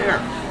right there.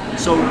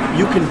 So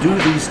you can do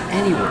these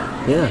anywhere.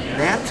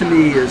 That to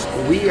me is,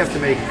 we have to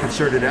make a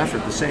concerted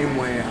effort, the same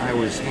way I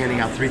was handing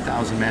out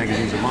 3,000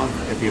 magazines a month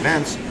at the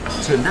events,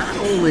 to not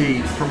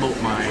only promote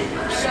my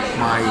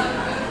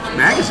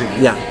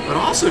magazine, but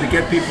also to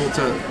get people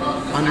to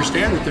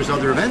understand that there's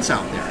other events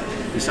out there.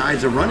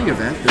 Besides a running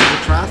event, there's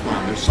a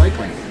triathlon, there's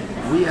cycling.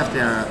 We have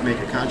to make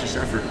a conscious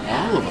effort,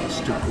 all of us,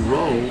 to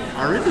grow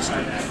our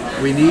industry.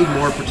 We need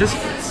more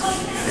participants,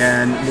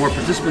 and more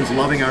participants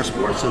loving our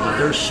sport so that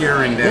they're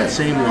sharing that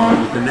same love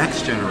with the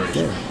next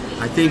generation.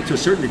 I think to a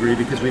certain degree,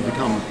 because we've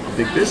become a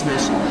big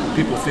business,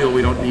 people feel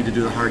we don't need to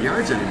do the hard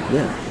yards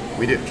anymore.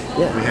 We do.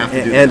 We have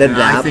to do that. And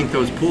I think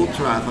those pool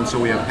triathlons, so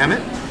we have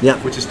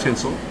Hemet, which is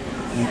Tinsel.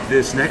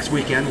 This next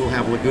weekend we'll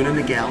have Laguna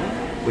Niguel,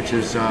 which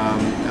is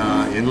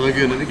in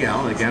Laguna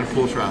Niguel, again,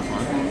 pool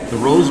triathlon. The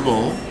Rose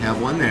Bowl,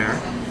 have one there.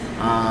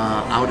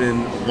 Out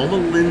in Loma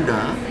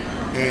Linda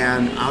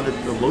and out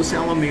at the Los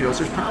Alamitos,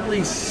 there's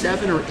probably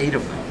 7 or 8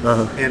 of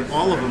them. And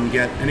all of them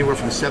get anywhere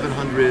from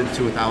 700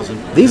 to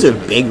 1,000. These are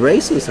big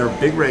races. They're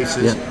big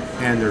races,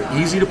 and they're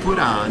easy to put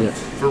on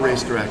for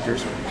race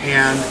directors,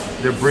 and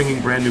they're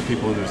bringing brand new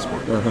people into the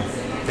sport.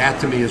 That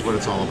to me is what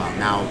it's all about.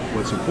 Now,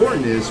 what's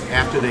important is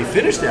after they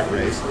finish that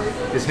race,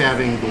 is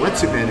having the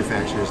wetsuit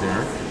manufacturers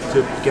there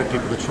to get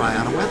people to try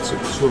on a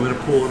wetsuit, swim in a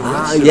pool in a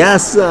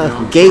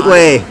wetsuit.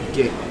 Gateway.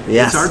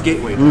 It's our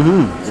gateway.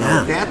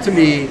 So that to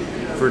me,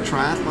 for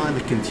triathlon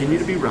to continue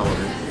to be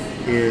relevant,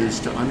 is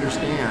to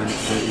understand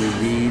that we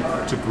need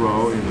to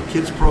grow in the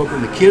kids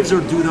program. The kids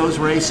do those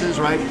races,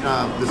 right?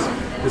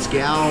 This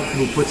gal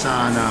who puts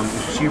on,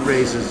 she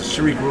raises,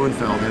 Sherry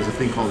Gruenfeld has a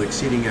thing called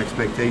Exceeding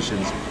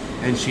Expectations,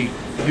 and she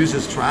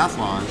uses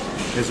triathlon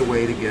as a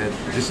way to get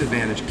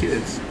disadvantaged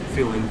kids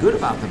feeling good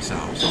about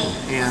themselves.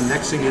 And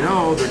next thing you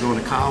know, they're going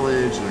to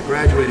college, and they're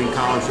graduating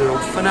college. They're a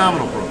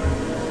phenomenal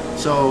program.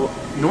 So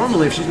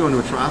normally, if she's going to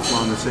a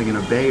triathlon that's saying in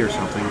a bay or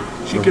something,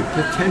 she could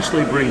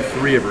potentially bring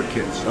 3 of her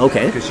kids.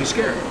 Because she's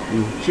scared.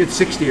 She had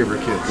 60 of her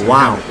kids.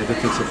 Wow. At the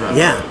Tinsel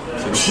Triathlon.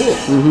 It's in a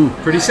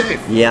pool. Pretty safe.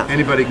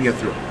 Anybody can get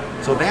through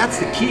it. So that's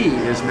the key,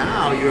 is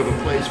now you have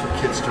a place for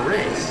kids to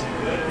race.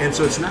 And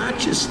so it's not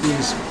just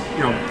these,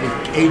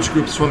 age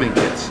group swimming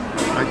kids.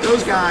 Right?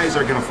 Those guys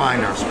are going to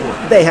find our sport.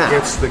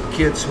 It's the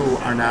kids who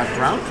are not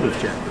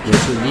drown-proof yet. The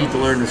kids who need to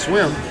learn to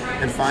swim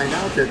and find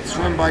out that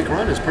swim, bike,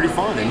 run is pretty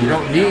fun. And you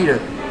don't need a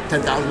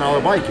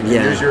 $10,000 bike. You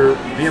can use your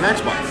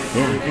BMX bike.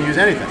 You can use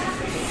anything.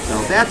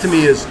 So that to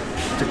me is,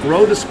 to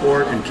grow the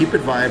sport and keep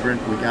it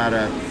vibrant, we got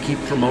to keep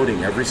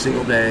promoting every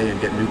single day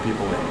and get new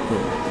people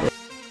in.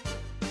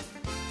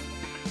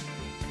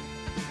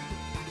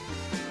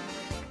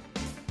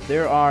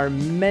 There are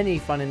many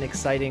fun and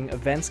exciting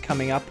events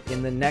coming up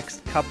in the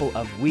next couple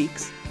of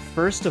weeks.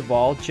 First of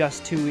all,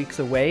 just 2 weeks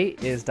away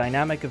is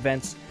Dynamic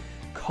Events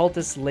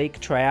Cultus Lake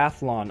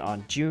Triathlon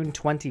on June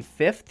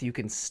 25th. You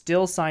can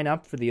still sign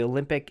up for the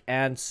Olympic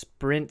and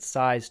sprint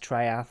size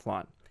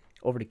triathlon.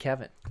 over to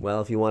Kevin.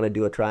 Well, if you want to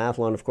do a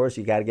triathlon, of course,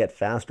 you got to get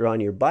faster on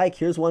your bike.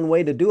 Here's one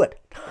way to do it: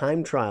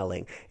 time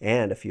trialing.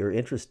 And if you're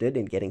interested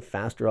in getting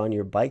faster on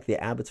your bike,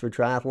 the Abbotsford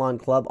Triathlon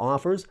Club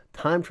offers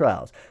time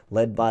trials,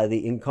 led by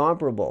the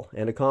incomparable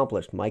and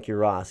accomplished Mikey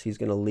Ross. He's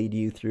going to lead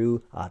you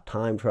through a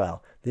time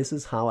trial. This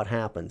is how it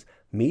happens.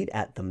 Meet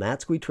at the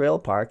Matsqui Trail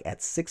Park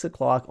at 6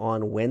 o'clock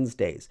on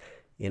Wednesdays.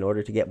 In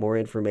order to get more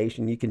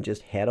information, you can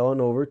just head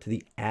on over to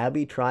the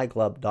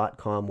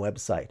abbeytriclub.com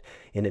website.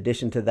 In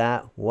addition to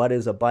that, what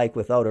is a bike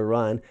without a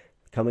run?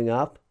 Coming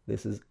up,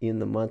 this is in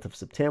the month of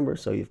September,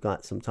 so you've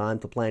got some time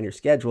to plan your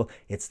schedule.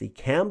 It's the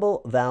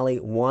Campbell Valley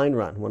Wine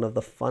Run, one of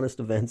the funnest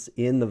events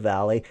in the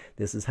valley.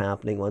 This is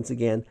happening once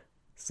again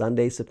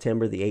Sunday,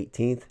 September the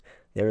 18th.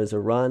 There is a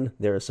run,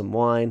 there is some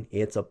wine,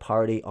 it's a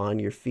party on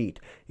your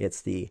feet.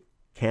 It's the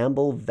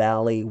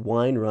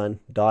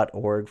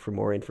CampbellValleyWineRun.org for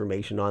more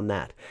information on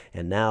that.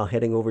 And now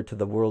heading over to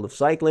the world of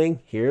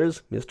cycling,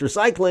 here's Mr.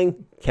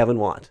 Cycling, Kevin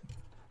Watt.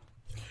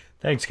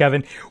 Thanks,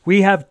 Kevin.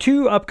 We have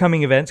two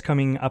upcoming events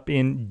coming up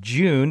in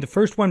June. The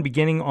first one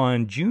beginning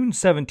on June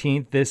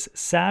 17th, this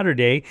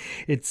Saturday.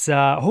 It's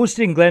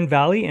hosted in Glen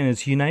Valley, and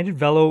it's United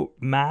Velo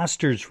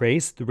Masters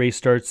Race. The race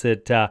starts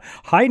at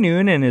high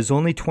noon and is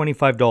only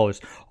 $25.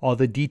 All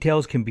the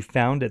details can be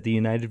found at the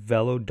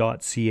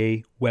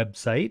unitedvelo.ca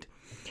website.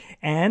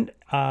 And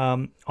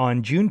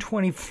on June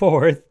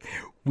 24th,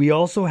 we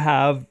also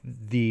have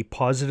the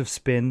Positive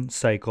Spin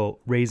Cycle,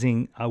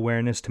 raising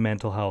awareness to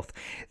mental health.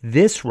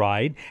 This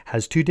ride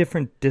has two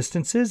different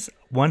distances,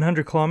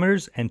 100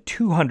 kilometers and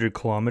 200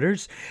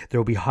 kilometers. There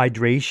will be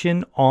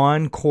hydration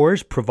on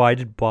course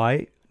provided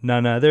by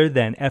none other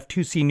than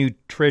F2C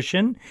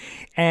Nutrition.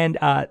 And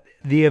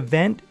the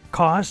event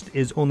cost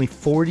is only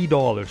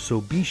 $40, so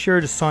be sure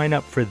to sign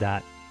up for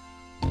that.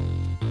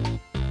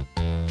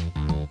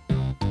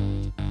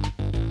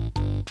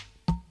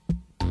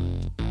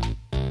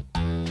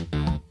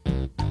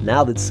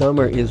 Now that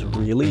summer is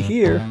really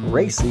here,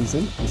 race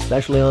season,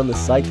 especially on the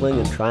cycling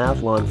and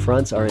triathlon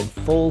fronts, are in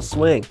full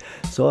swing.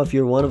 So if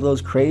you're one of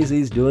those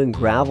crazies doing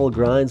gravel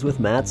grinds with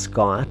Matt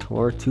Scott,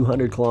 or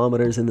 200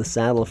 kilometers in the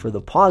saddle for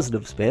the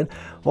Positive Spin,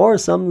 or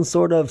some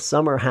sort of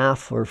summer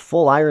half or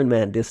full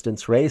Ironman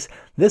distance race,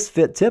 this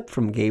fit tip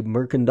from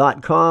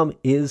GabeMerkin.com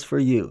is for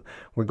you.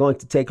 We're going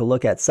to take a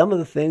look at some of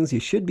the things you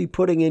should be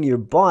putting in your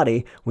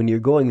body when you're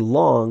going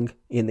long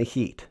in the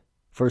heat.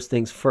 First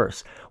things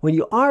first, when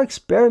you are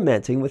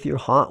experimenting with your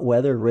hot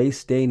weather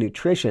race day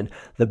nutrition,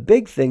 the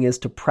big thing is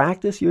to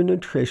practice your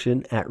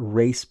nutrition at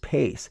race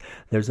pace.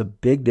 There's a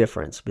big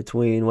difference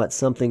between what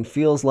something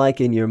feels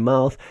like in your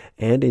mouth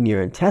and in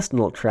your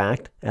intestinal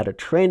tract at a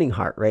training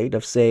heart rate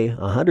of, say,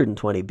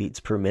 120 beats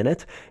per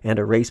minute and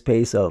a race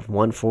pace of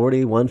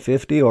 140,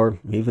 150, or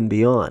even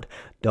beyond.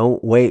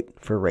 Don't wait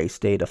for race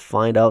day to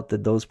find out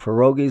that those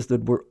pierogies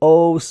that were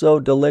oh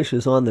so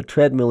delicious on the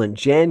treadmill in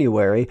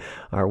January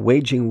are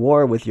waging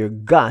war with your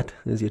gut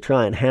as you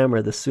try and hammer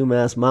the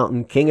Sumas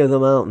Mountain king of the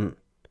mountain.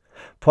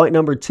 Point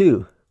number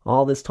 2,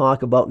 all this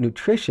talk about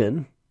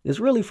nutrition is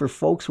really for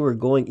folks who are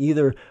going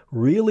either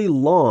really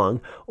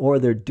long or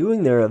they're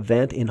doing their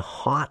event in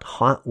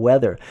hot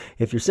weather.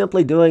 If you're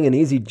simply doing an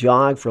easy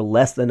jog for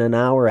less than an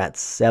hour at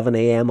 7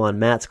 a.m. on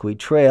Matsqui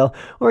Trail,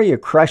 or you're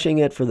crushing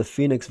it for the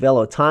Phoenix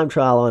Velo Time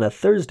Trial on a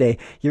Thursday,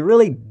 you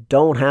really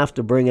don't have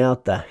to bring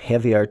out the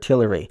heavy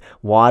artillery.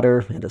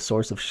 Water and a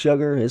source of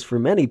sugar is for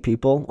many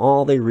people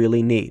all they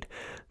really need.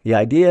 The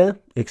idea,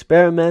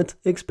 experiment,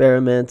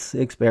 experiment,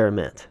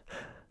 experiment.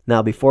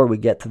 Now, before we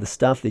get to the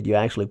stuff that you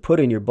actually put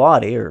in your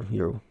body or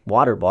your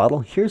water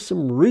bottle, here's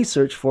some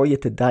research for you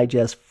to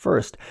digest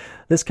first.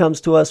 This comes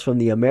to us from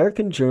the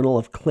American Journal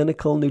of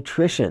Clinical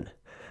Nutrition.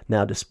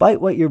 Now, despite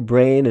what your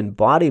brain and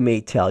body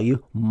may tell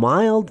you,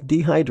 mild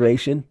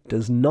dehydration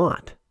does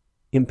not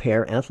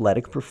impair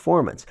athletic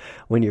performance.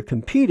 When you're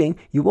competing,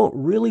 you won't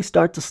really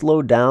start to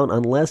slow down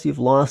unless you've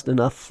lost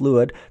enough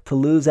fluid to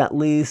lose at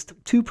least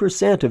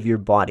 2% of your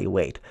body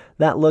weight.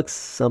 That looks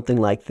something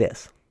like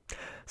this.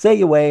 Say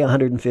you weigh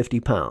 150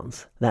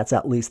 pounds. That's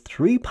at least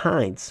 3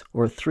 pints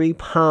or 3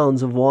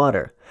 pounds of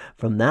water.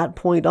 From that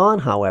point on,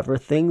 however,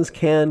 things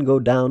can go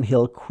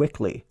downhill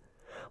quickly.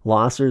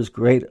 Losses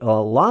greater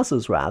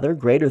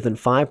than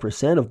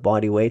 5% of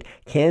body weight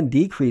can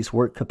decrease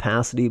work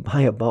capacity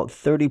by about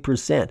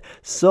 30%.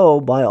 So,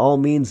 by all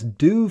means,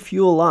 do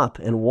fuel up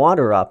and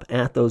water up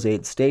at those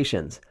aid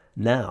stations.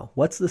 Now,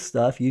 what's the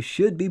stuff you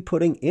should be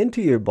putting into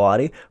your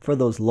body for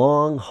those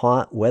long,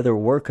 hot weather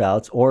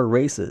workouts or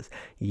races?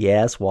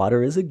 Yes,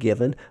 water is a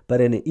given,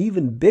 but an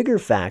even bigger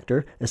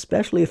factor,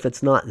 especially if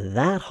it's not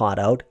that hot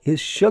out, is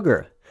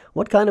sugar.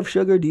 What kind of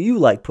sugar do you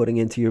like putting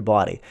into your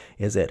body?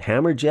 Is it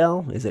hammer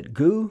gel? Is it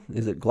goo?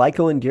 Is it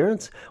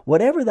glycoendurance?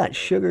 Whatever that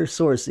sugar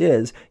source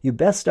is, you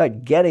best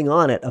start getting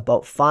on it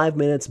about 5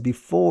 minutes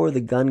before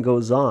the gun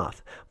goes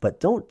off. But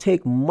don't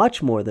take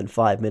much more than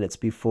 5 minutes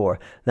before.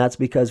 That's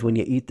because when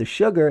you eat the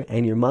sugar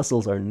and your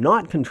muscles are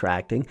not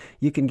contracting,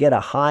 you can get a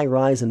high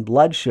rise in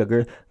blood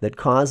sugar that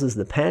causes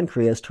the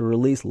pancreas to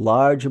release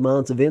large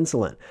amounts of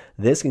insulin.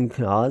 This can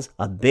cause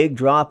a big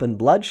drop in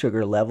blood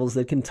sugar levels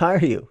that can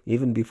tire you,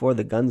 even before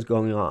the gun's phones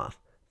going off.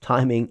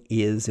 Timing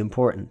is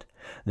important.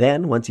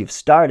 Then, once you've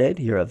started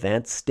your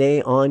event,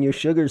 stay on your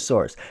sugar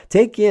source.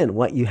 Take in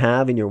what you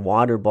have in your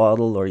water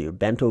bottle or your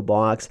bento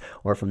box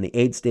or from the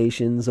aid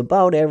stations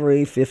about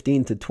every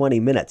 15 to 20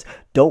 minutes.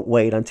 Don't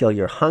wait until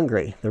you're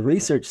hungry. The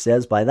research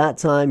says by that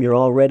time you're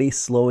already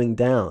slowing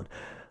down.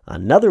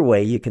 Another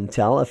way you can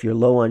tell if you're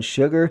low on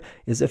sugar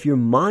is if your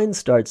mind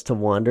starts to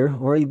wander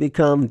or you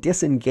become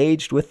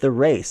disengaged with the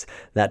race.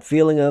 That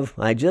feeling of,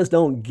 I just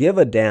don't give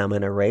a damn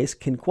in a race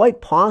can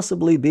quite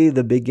possibly be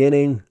the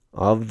beginning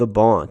of the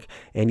bonk.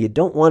 And you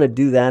don't want to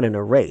do that in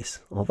a race,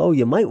 although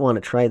you might want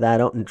to try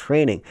that out in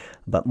training,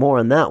 but more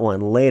on that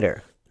one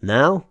later.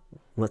 Now,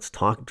 let's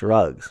talk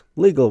drugs,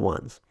 legal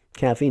ones.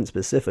 Caffeine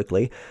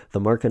specifically.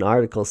 The Merkin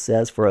article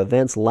says for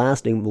events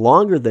lasting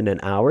longer than an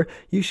hour,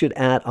 you should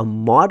add a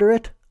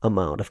moderate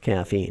amount of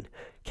caffeine.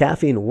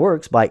 Caffeine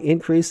works by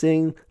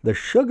increasing the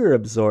sugar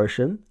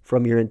absorption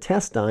from your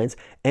intestines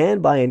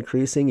and by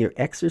increasing your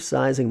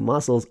exercising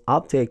muscles'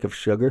 uptake of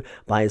sugar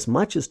by as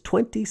much as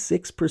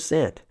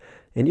 26%.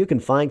 And you can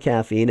find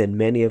caffeine in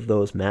many of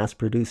those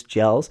mass-produced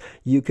gels.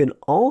 You can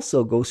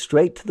also go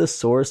straight to the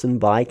source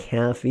and buy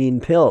caffeine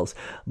pills.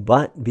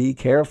 But be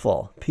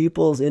careful.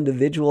 People's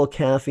individual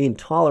caffeine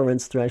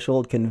tolerance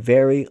threshold can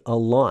vary a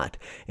lot.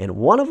 And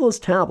one of those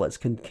tablets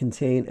can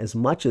contain as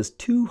much as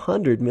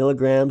 200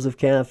 milligrams of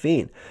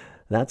caffeine.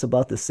 That's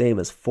about the same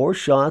as 4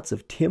 shots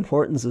of Tim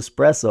Hortons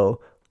espresso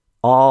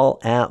all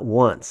at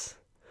once.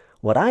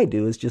 What I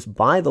do is just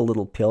buy the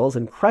little pills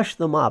and crush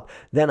them up.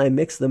 Then I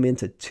mix them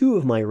into 2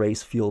 of my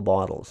race fuel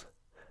bottles.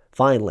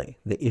 Finally,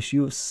 the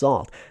issue of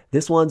salt.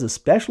 This one's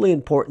especially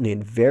important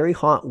in very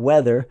hot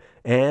weather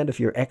and if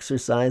you're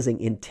exercising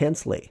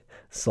intensely.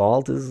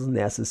 Salt is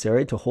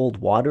necessary to hold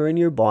water in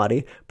your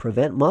body,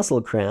 prevent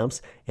muscle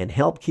cramps, and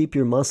help keep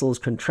your muscles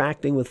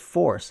contracting with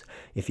force.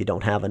 If you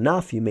don't have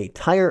enough, you may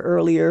tire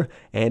earlier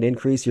and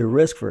increase your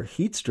risk for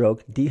heat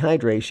stroke,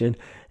 dehydration,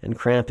 and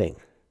cramping.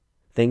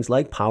 Things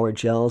like Power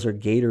Gels or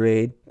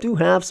Gatorade do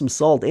have some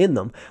salt in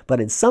them,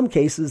 but in some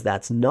cases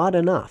that's not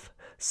enough.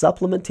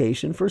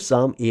 Supplementation for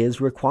some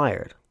is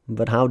required.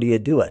 But how do you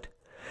do it?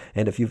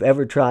 And if you've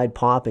ever tried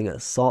popping a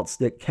salt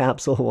stick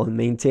capsule while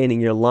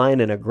maintaining your line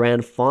in a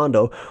Grand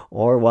Fondo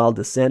or while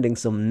descending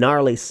some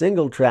gnarly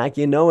single track,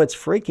 you know it's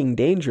freaking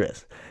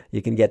dangerous.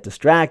 You can get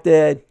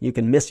distracted, you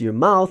can miss your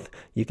mouth,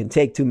 you can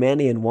take too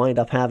many and wind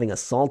up having a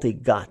salty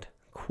gut.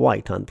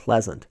 Quite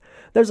unpleasant.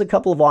 There's a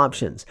couple of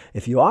options.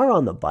 If you are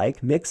on the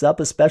bike, mix up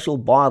a special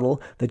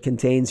bottle that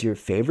contains your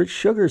favorite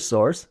sugar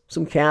source,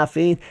 some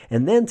caffeine,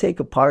 and then take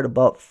apart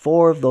about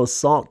 4 of those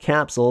salt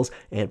capsules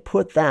and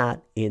put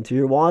that into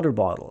your water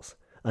bottles.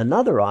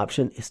 Another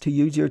option is to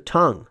use your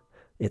tongue.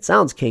 It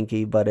sounds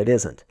kinky, but it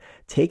isn't.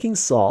 Taking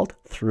salt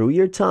through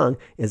your tongue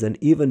is an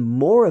even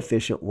more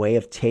efficient way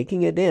of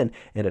taking it in,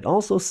 and it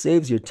also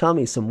saves your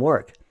tummy some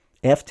work.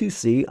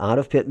 F2C out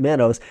of Pitt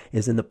Meadows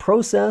is in the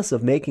process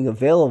of making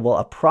available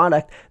a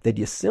product that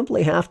you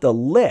simply have to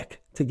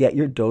lick to get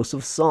your dose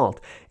of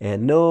salt.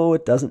 And no,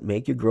 it doesn't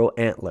make you grow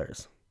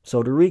antlers.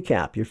 So to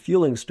recap your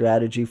fueling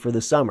strategy for the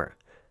summer.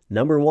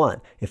 Number 1,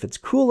 if it's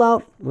cool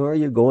out or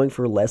you're going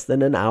for less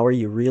than an hour,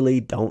 you really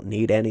don't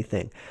need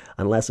anything.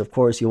 Unless, of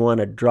course, you want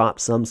to drop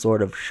some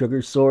sort of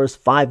sugar source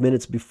 5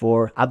 minutes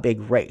before a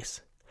big race.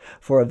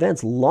 For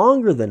events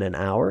longer than an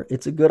hour,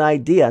 it's a good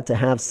idea to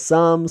have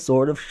some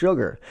sort of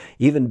sugar.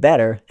 Even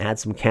better, add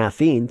some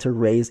caffeine to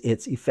raise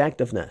its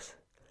effectiveness.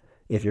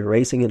 If you're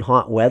racing in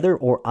hot weather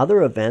or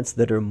other events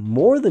that are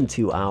more than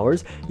 2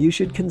 hours, you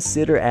should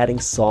consider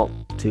adding salt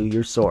to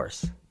your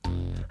source.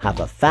 Have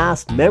a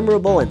fast,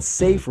 memorable, and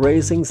safe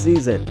racing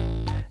season.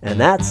 And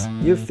that's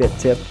your Fit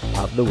Tip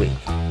of the Week.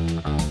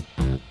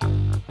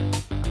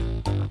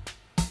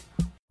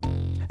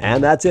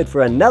 And that's it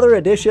for another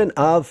edition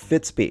of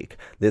Fitspeek.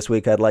 This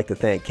week I'd like to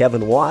thank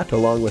Kevin Watt,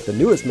 along with the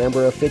newest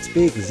member of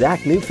Fitspeek,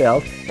 Zach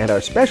Neufeld, and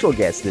our special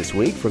guest this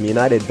week from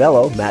United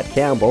Velo, Matt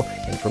Campbell,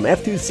 and from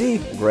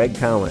F2C, Greg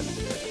Cowan.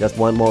 Just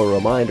one more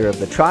reminder of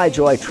the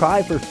TriJoy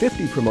Try for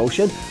 50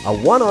 promotion, a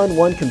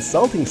one-on-one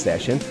consulting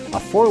session, a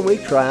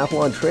 4-week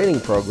triathlon training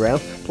program,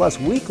 plus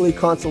weekly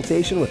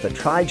consultation with a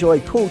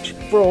TriJoy coach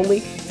for only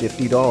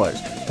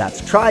 $50.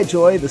 That's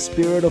TriJoy, the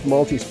spirit of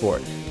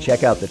multisport.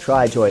 Check out the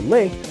TriJoy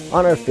link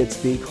on our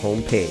Fitspeek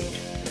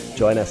homepage.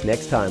 Join us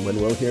next time when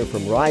we'll hear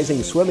from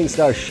rising swimming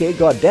star Shea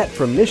Gaudette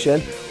from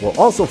Mission. We'll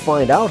also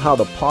find out how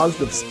the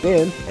Positive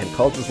Spin and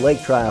Cultus Lake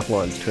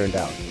triathlons turned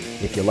out.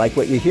 If you like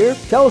what you hear,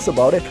 tell us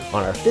about it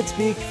on our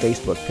Fitspeek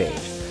Facebook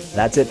page.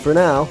 That's it for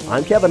now.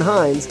 I'm Kevin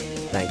Hines.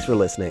 Thanks for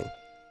listening.